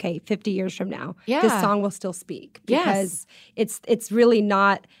like, okay, 50 years from now, this song will still speak. Because it's really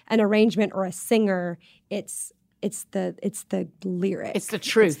not an arrangement or a singer. It's the lyric. It's the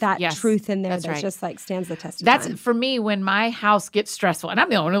truth. It's that truth in there that just like stands the test of time. That's for me when my house gets stressful, and I'm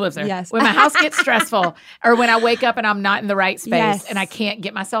the only one who lives there. Yes. When my house gets stressful, or when I wake up and I'm not in the right space and I can't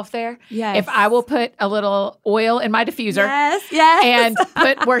get myself there, if I will put a little oil in my diffuser and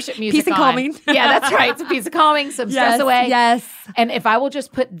put worship music Peace and calming. Yeah, that's right. It's a piece of calming, some stress away. Yes. And if I will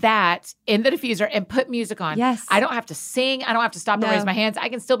just put that in the diffuser and put music on, I don't have to sing. I don't have to stop and raise my hands. I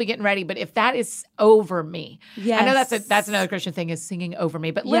can still be getting ready. But if that is over me, I know that's another Christian thing is singing over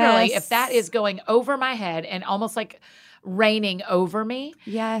me. But literally, if that is going over my head and almost like reigning over me,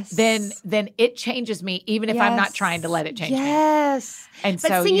 then it changes me, even if I'm not trying to let it change me. Yes. And but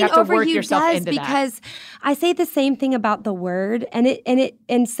so you have to work yourself into that. Because I say the same thing about the word,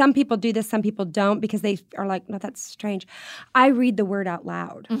 and some people do this, some people don't, because they are like, no, that's strange. I read the word out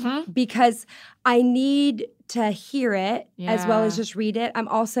loud because I need to hear it as well as just read it. I'm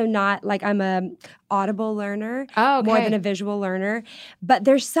also not like I'm a audible learner more than a visual learner. But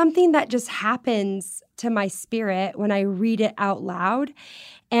there's something that just happens to my spirit when I read it out loud.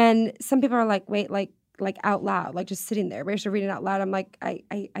 And some people are like, wait, like out loud, like just sitting there. We're just reading out loud. I'm like,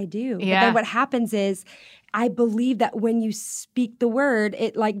 I do. Yeah. But then what happens is I believe that when you speak the word,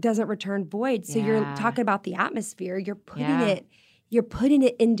 it like doesn't return void. So you're talking about the atmosphere. You're putting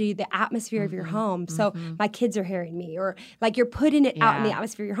it into the atmosphere of your home. So my kids are hearing me, or like you're putting it out in the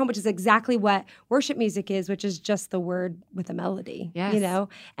atmosphere of your home, which is exactly what worship music is, which is just the word with a melody,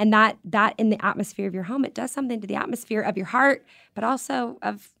 and that in the atmosphere of your home, it does something to the atmosphere of your heart, but also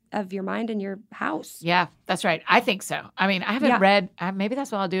of your mind and your house. Yeah, that's right. I think so. I mean, I haven't read, maybe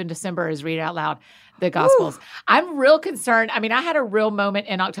that's what I'll do in December is read out loud the Gospels. Ooh. I'm real concerned. I mean, I had a real moment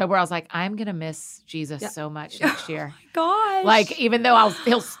in October where I was like, I'm going to miss Jesus so much next year. Gosh. Like, even though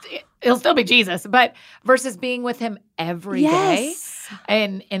he'll still be Jesus, but versus being with him every day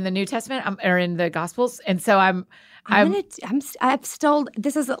in the New Testament or in the Gospels. And so I've stolen,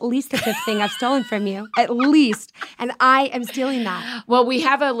 this is at least the fifth thing I've stolen from you, at least. And I am stealing that. Well, we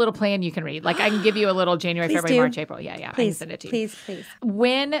have a little plan you can read. Like I can give you a little January, February, March, April. Yeah. Please, I can send it to you. Please.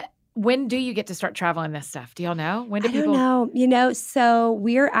 When do you get to start traveling this stuff? Do y'all know? When do I don't know. So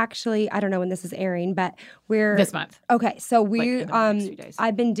we're actually, I don't know when this is airing, but we're this month. Okay, so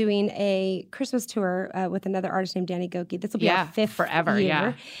I've been doing a Christmas tour with another artist named Danny Goki. This will be our fifth forever, year.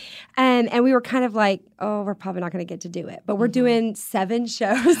 Yeah. And we were kind of like, we're probably not going to get to do it. But we're doing 7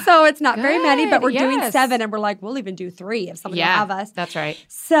 shows, so it's not very many, but we're doing 7. And we're like, we'll even do 3 if someone will have us. That's right.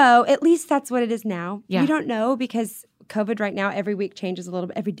 So at least that's what it is now. Yeah. We don't know because COVID right now, every week changes a little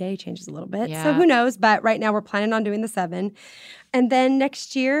bit. Every day changes a little bit. Yeah. So who knows? But right now we're planning on doing the 7. And then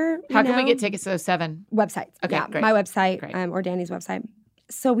next year, How can we get tickets to those 7? Websites. Okay, yeah, great. my website Great. or Danny's website.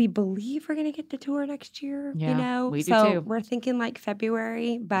 So we believe we're going to get to tour next year, Yeah, we do so too. we're thinking like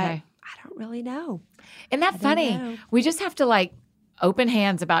February, but Okay. I don't really know. Isn't that funny? know. We just have to like open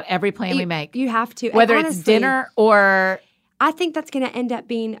hands about every plan we make. You have to. And Whether it's honestly, dinner or I think that's going to end up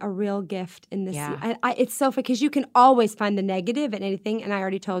being a real gift in this. Yeah. It's so funny because you can always find the negative in anything. And I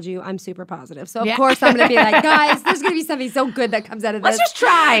already told you I'm super positive. So, of Yeah. course, I'm going to be like, guys, there's going to be something so good that comes out of this. let's just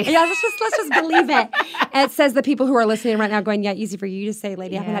try. Yeah, let's just believe it. And it says the people who are listening right now going, yeah, easy for you to say,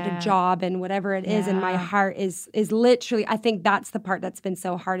 lady, I haven't had Yeah. a job and whatever it is. And my Yeah. heart is literally, I think that's the part that's been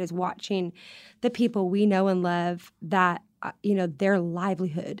so hard is watching the people we know and love that, their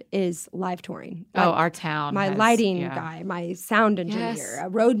livelihood is live touring. Oh, Like, our town. my has- lighting yeah. guy, my sound engineer, Yes. a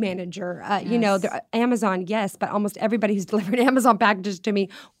road manager, Yes. Amazon, yes, but almost everybody who's delivering Amazon packages to me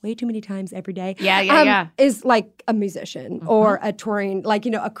way too many times every day. Yeah. Is like a musician or a touring,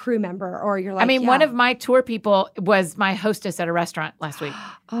 a crew member, or you're like, I mean, yeah. one of my tour people was my hostess at a restaurant last week.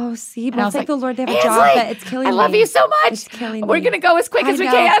 Oh, see, And I well, was thank like, the Lord they have a Ansley, job, but it's killing I me. love you so much. It's killing We're me. going to go as quick as we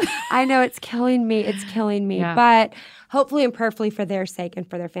know. can. I know it's killing me. It's killing me. Yeah. But hopefully and prayerfully for their sake and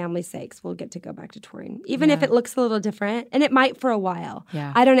for their family's sakes, we'll get to go back to touring, even if Yeah. it looks a little different. And it might for a while.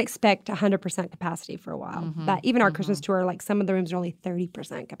 Yeah. I don't expect 100% capacity for a while. But even our Christmas tour, like some of the rooms are only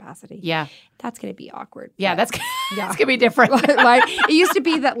 30% capacity. Yeah. That's going to be awkward. Yeah, But- that's Yeah. going to be different. like it used to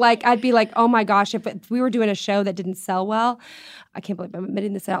be that like I'd be like, oh my gosh, if we were doing a show that didn't sell well, I can't believe I'm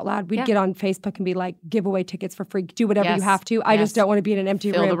admitting this out loud. We'd Yeah. get on Facebook and be like, give away tickets for free, do whatever Yes. you have to. I Yes. just don't want to be in an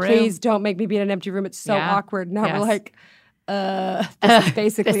empty Fill the room. room. Please don't make me be in an empty room. It's so Yeah. awkward. Now Yes. we're like, this is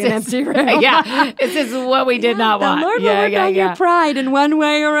basically an empty room. Yeah, this is what we did not The want. Lord yeah, will work yeah, on yeah. your pride in one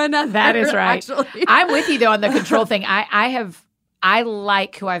way or another. That is right. Actually. I'm with you though on the control thing. I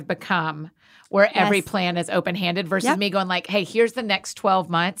like who I've become, where every Yes. plan is open-handed versus Yep. me going like, hey, here's the next 12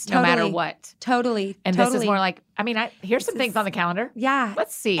 months, no matter Totally. what. Totally. And totally. this is more like, here's some things on the calendar. Yeah.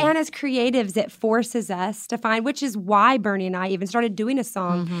 Let's see. And as creatives, it forces us to find, which is why Bernie and I even started doing a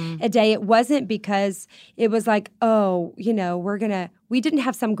song Mm-hmm. a day. It wasn't because it was like, oh, we didn't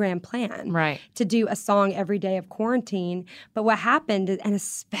have some grand plan Right. to do a song every day of quarantine. But what happened, and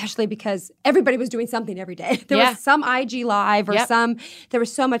especially because everybody was doing something every day. There Yeah. was some IG live or Yep. there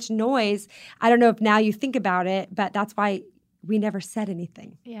was so much noise. I don't know if now you think about it, but that's why we never said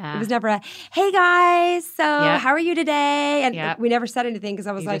anything. Yeah. It was never a, hey guys, so Yeah. how are you today? And Yeah. we never said anything because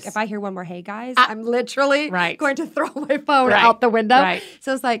I was You like, just- if I hear one more hey guys, I'm literally Right. going to throw my phone Right. out the window. Right.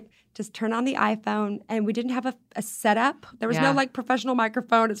 So it's like, just turn on the iPhone. And we didn't have a setup. There was Yeah. no like professional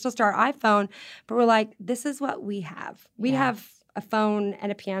microphone. It's just our iPhone. But we're like, this is what we have. We Yeah. have a phone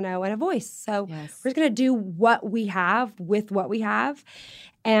and a piano and a voice. So Yes. we're just going to do what we have with what we have.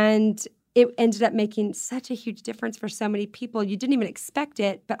 And it ended up making such a huge difference for so many people. You didn't even expect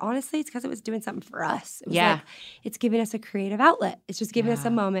it, but honestly, it's because it was doing something for us. It was Yeah. like, it's giving us a creative outlet. It's just giving us a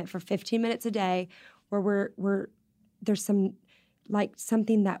Yeah. moment for 15 minutes a day where there's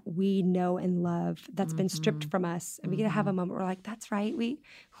something that we know and love that's been stripped from us. And we get to have a moment where we're like, that's right, we're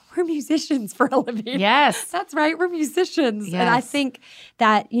musicians for a living. Yes. That's right, we're musicians. And I Yes. think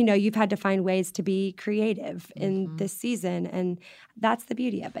that, you've had to find ways to be creative in this season. And that's the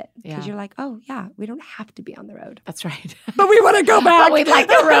beauty of it. Because Yeah. you're like, oh, yeah, we don't have to be on the road. That's right. But we want to go back. But we like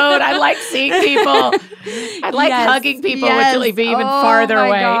the road. I like seeing people. I like Yes, hugging people, yes. which will be even Oh, farther my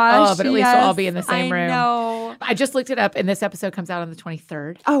away. gosh, But at least we'll all yes. be in the same room. I know. I just looked it up, and this episode comes out on the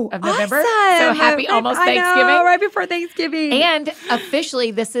 23rd of November. Awesome. So happy almost I know, Thanksgiving. right before Thanksgiving. And officially,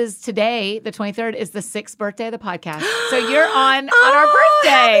 this is today, the 23rd, is the 6th birthday of the podcast. So you're on our birthday.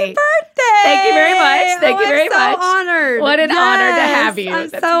 Happy birthday. Thank you very much. Thank you very I'm much. so honored. What an honor to Yes, have you. I'm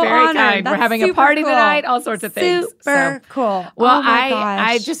That's so very honored. kind. We're That's having a super party cool. tonight, all sorts of things. Super So- cool. Well, oh my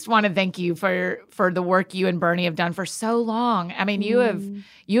I gosh. just want to thank you for the work you and Bernie have done for so long. I mean,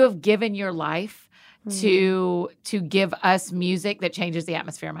 you have given your life to give us music that changes the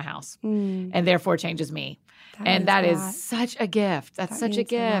atmosphere in my house and therefore changes me. And that means a is lot. such a gift. That's That such a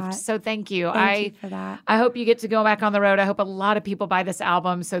means a gift. lot. So thank you. Thank you for that. I hope you get to go back on the road. I hope a lot of people buy this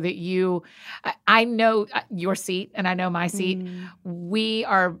album so that I know your seat and I know my seat. We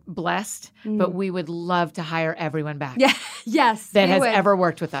are blessed, but we would love to hire everyone back Yeah. Yes. that we has would. ever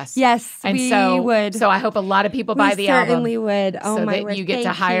worked with us. Yes. And we so would. So I hope a lot of people buy we the album. certainly would. Oh So my that word. you get to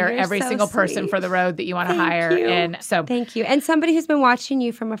Thank hire You're every so single person sweet. for the road know that you want to Thank hire. you. And so Thank you. And somebody who's been watching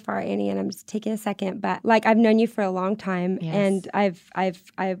you from afar, Annie, and I'm just taking a second, but like I've known you for a long time, and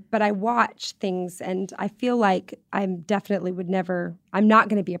but I watch things, and I feel like I'm not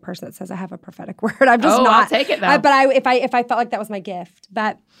going to be a person that says I have a prophetic word. I'm just not. I'll take it though. But if I felt like that was my gift,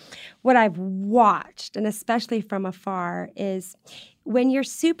 but what I've watched, and especially from afar, is when you're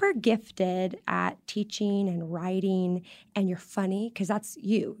super gifted at teaching and writing, and you're funny, because that's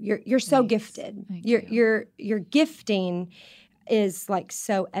you. You're so gifted. Your gifting is like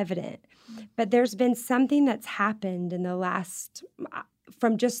so evident. But there's been something that's happened in the last,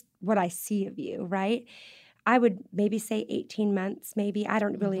 from just what I see of you, right? I would maybe say 18 months, maybe. I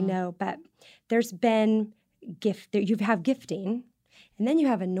don't really know. But there's been you have gifting, and then you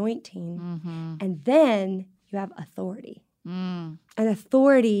have anointing, and then you have authority. And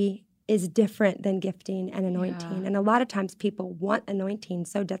authority is different than gifting and anointing. And a lot of times people want anointing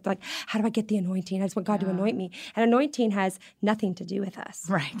so like, how do I get the anointing? I just want God to anoint me. And anointing has nothing to do with us.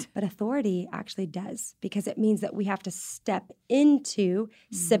 Right. But authority actually does, because it means that we have to step into,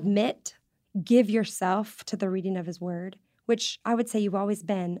 submit, give yourself to the reading of his word, which I would say you've always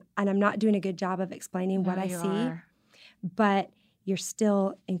been. And I'm not doing a good job of explaining what I see, but you're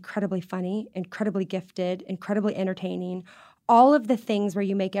still incredibly funny, incredibly gifted, incredibly entertaining. All of the things where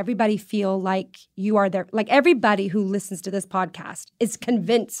you make everybody feel like you are there. Like everybody who listens to this podcast is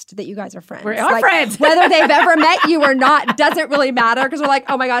convinced that you guys are friends. We are friends. Whether they've ever met you or not doesn't really matter, because we're like,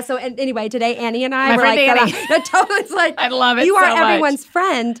 oh my gosh. So anyway, today Annie and I were like, Annie. totally, it's like, I love it you so are much. everyone's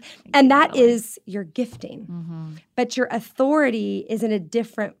friend, and that is your gifting. But your authority is in a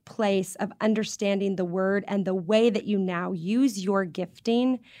different place of understanding the word, and the way that you now use your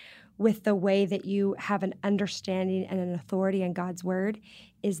gifting with the way that you have an understanding and an authority in God's word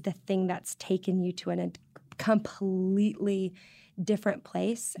is the thing that's taken you to a completely different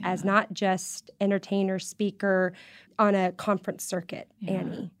place as not just entertainer, speaker on a conference circuit,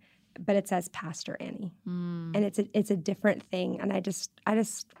 Annie, but it's as Pastor Annie. And it's a different thing. And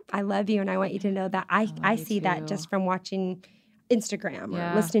I love you, and I want you to know that I see that just from watching Instagram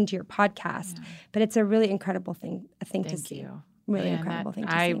or listening to your podcast. But it's a really incredible thing to see. You. Really incredible thing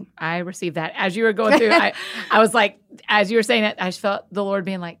to see. I received that as you were going through. I was like, as you were saying it, I just felt the Lord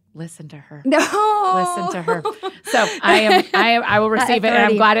being like, listen to her. No. Listen to her. So I will receive it, and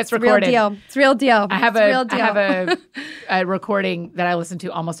I'm glad it's recorded. Real deal. It's real deal. I have a recording that I listen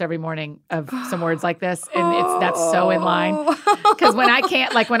to almost every morning of some words like this, and that's so in line. Because when I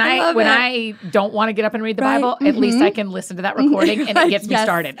can't, like when I don't want to get up and read the Bible, at least I can listen to that recording, and it gets me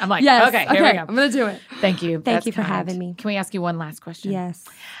started. I'm like, okay, here we go. I'm going to do it. Thank you. Thank you for having me. Can we ask you one last question? Yes.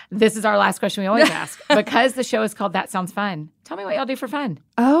 This is our last question we always ask. Because the show is called That Sounds Fun, tell me what y'all do for fun.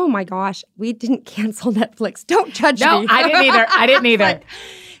 Oh my gosh. We didn't cancel Netflix. Don't judge me. No, I didn't either.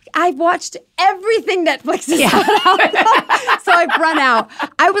 I've watched everything Netflix has out, so I've run out.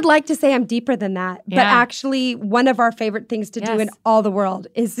 I would like to say I'm deeper than that, but actually one of our favorite things to do in all the world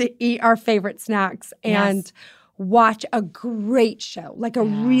is to eat our favorite snacks and watch a great show, like a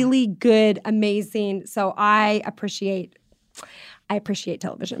really good, amazing. So I appreciate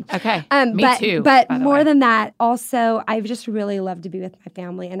television. Okay. Me too. But more than that, also, I just really love to be with my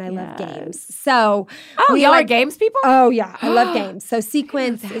family, and I love games. So, y'all are games people? Oh yeah, I love games. So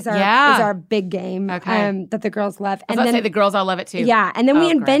Sequence is our big game that the girls love. I was about to say the girls all love it too. Yeah, and then we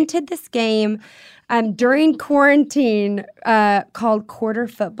invented this game during quarantine called Quarter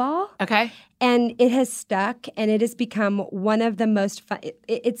Football. Okay. And it has stuck, and it has become one of the most fun.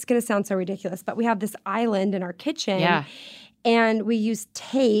 It's going to sound so ridiculous, but we have this island in our kitchen. Yeah. And we use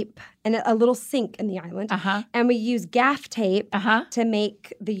tape and a little sink in the island. And we use gaff tape to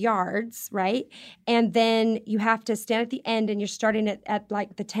make the yards, right? And then you have to stand at the end, and you're starting at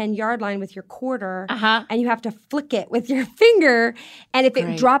like the 10-yard line with your quarter. And you have to flick it with your finger. And if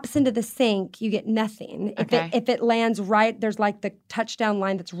it drops into the sink, you get nothing. If it lands right, there's like the touchdown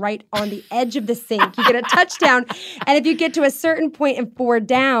line that's right on the edge of the sink. You get a touchdown. And if you get to a certain point in 4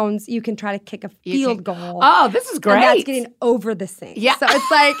 downs, you can try to kick a field goal. Oh, this is great. And that's getting over the sink. Yeah. So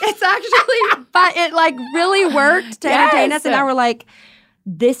it's like, it's actually, but it like really worked to entertain us. And now we're like,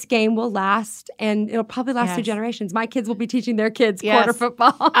 this game will last, and it'll probably last 2 generations. My kids will be teaching their kids quarter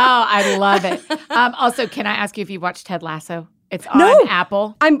football. Oh, I love it. Also, can I ask you if you've watched Ted Lasso? It's on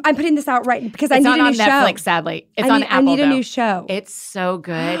Apple. I'm putting this out right because I need a new show. It's not on Netflix, sadly. It's on Apple, I need a though. new show. It's so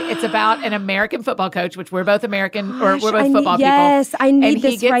good. It's about an American football coach, which we're both American, or we're both football people. Yes, I need and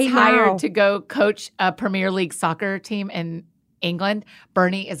this he right gets now. hired to go coach a Premier League soccer team in England.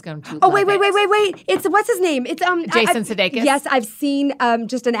 Bernie is going to Oh, love wait. it. It's, what's his name? It's Jason Sudeikis? Yes, I've seen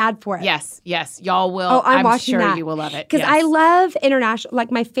just an ad for it. Yes. Y'all will. Oh, I'm sure watching that. you will love it. Because I love international,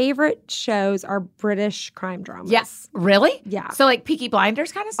 like my favorite shows are British crime dramas. Yes. Really? Yeah. So like Peaky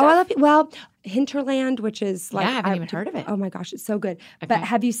Blinders kind of stuff? Oh, I love it. Well, Hinterland, which is like... I haven't even heard of it. Oh my gosh, it's so good. Okay. But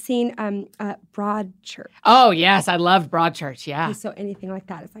have you seen Broadchurch? Oh, yes. I loved Broadchurch. Yeah. Okay, so anything like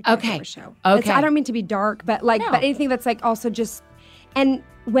that is like my favorite show. Okay. I don't mean to be dark, but like, but anything that's like also just... And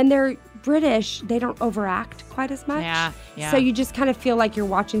when they're British, they don't overact quite as much. Yeah. So you just kind of feel like you're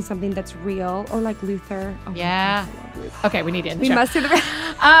watching something that's real, or like Luther. Oh Yeah. my gosh, I love Luther. Okay, we need to end the We show. must do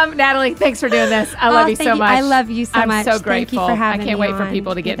the... Natalie, thanks for doing this. I love you thank so much. I love you so much. I'm so grateful. Thank you for having I can't me wait for on.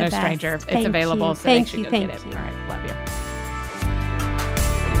 people to get You're No the best. Stranger. It's Thank available, you. so they Thank should you. go Thank get it. you. All right, love you.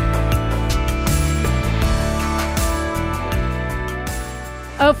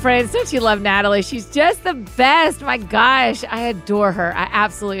 Oh, friends, don't you love Natalie? She's just the best. My gosh, I adore her. I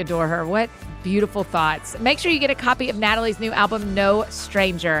absolutely adore her. What beautiful thoughts. Make sure you get a copy of Natalie's new album, No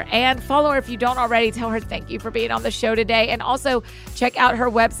Stranger. And follow her if you don't already. Tell her thank you for being on the show today. And also check out her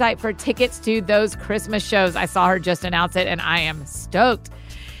website for tickets to those Christmas shows. I saw her just announce it, and I am stoked.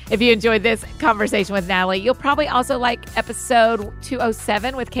 If you enjoyed this conversation with Natalie, you'll probably also like episode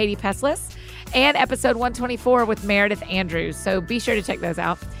 207 with Katie Peslis and episode 124 with Meredith Andrews. So be sure to check those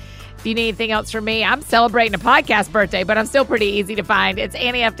out. If you need anything else from me, I'm celebrating a podcast birthday, but I'm still pretty easy to find. It's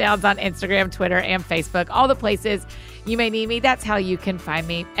Annie F. Downs on Instagram, Twitter, and Facebook. All the places you may need me, that's how you can find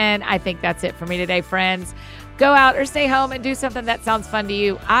me. And I think that's it for me today, friends. Go out or stay home and do something that sounds fun to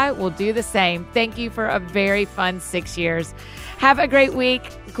you. I will do the same. Thank you for a very fun 6 years. Have a great week.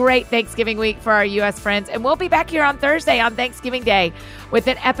 Great Thanksgiving week for our U.S. friends. And we'll be back here on Thursday on Thanksgiving Day with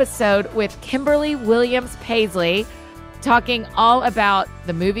an episode with Kimberly Williams Paisley, talking all about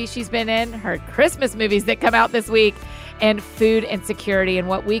the movies she's been in, her Christmas movies that come out this week, and food insecurity and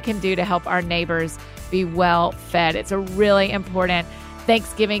what we can do to help our neighbors be well fed. It's a really important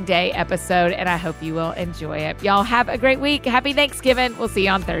Thanksgiving Day episode, and I hope you will enjoy it. Y'all have a great week. Happy Thanksgiving. We'll see you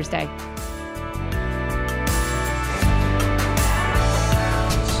on Thursday.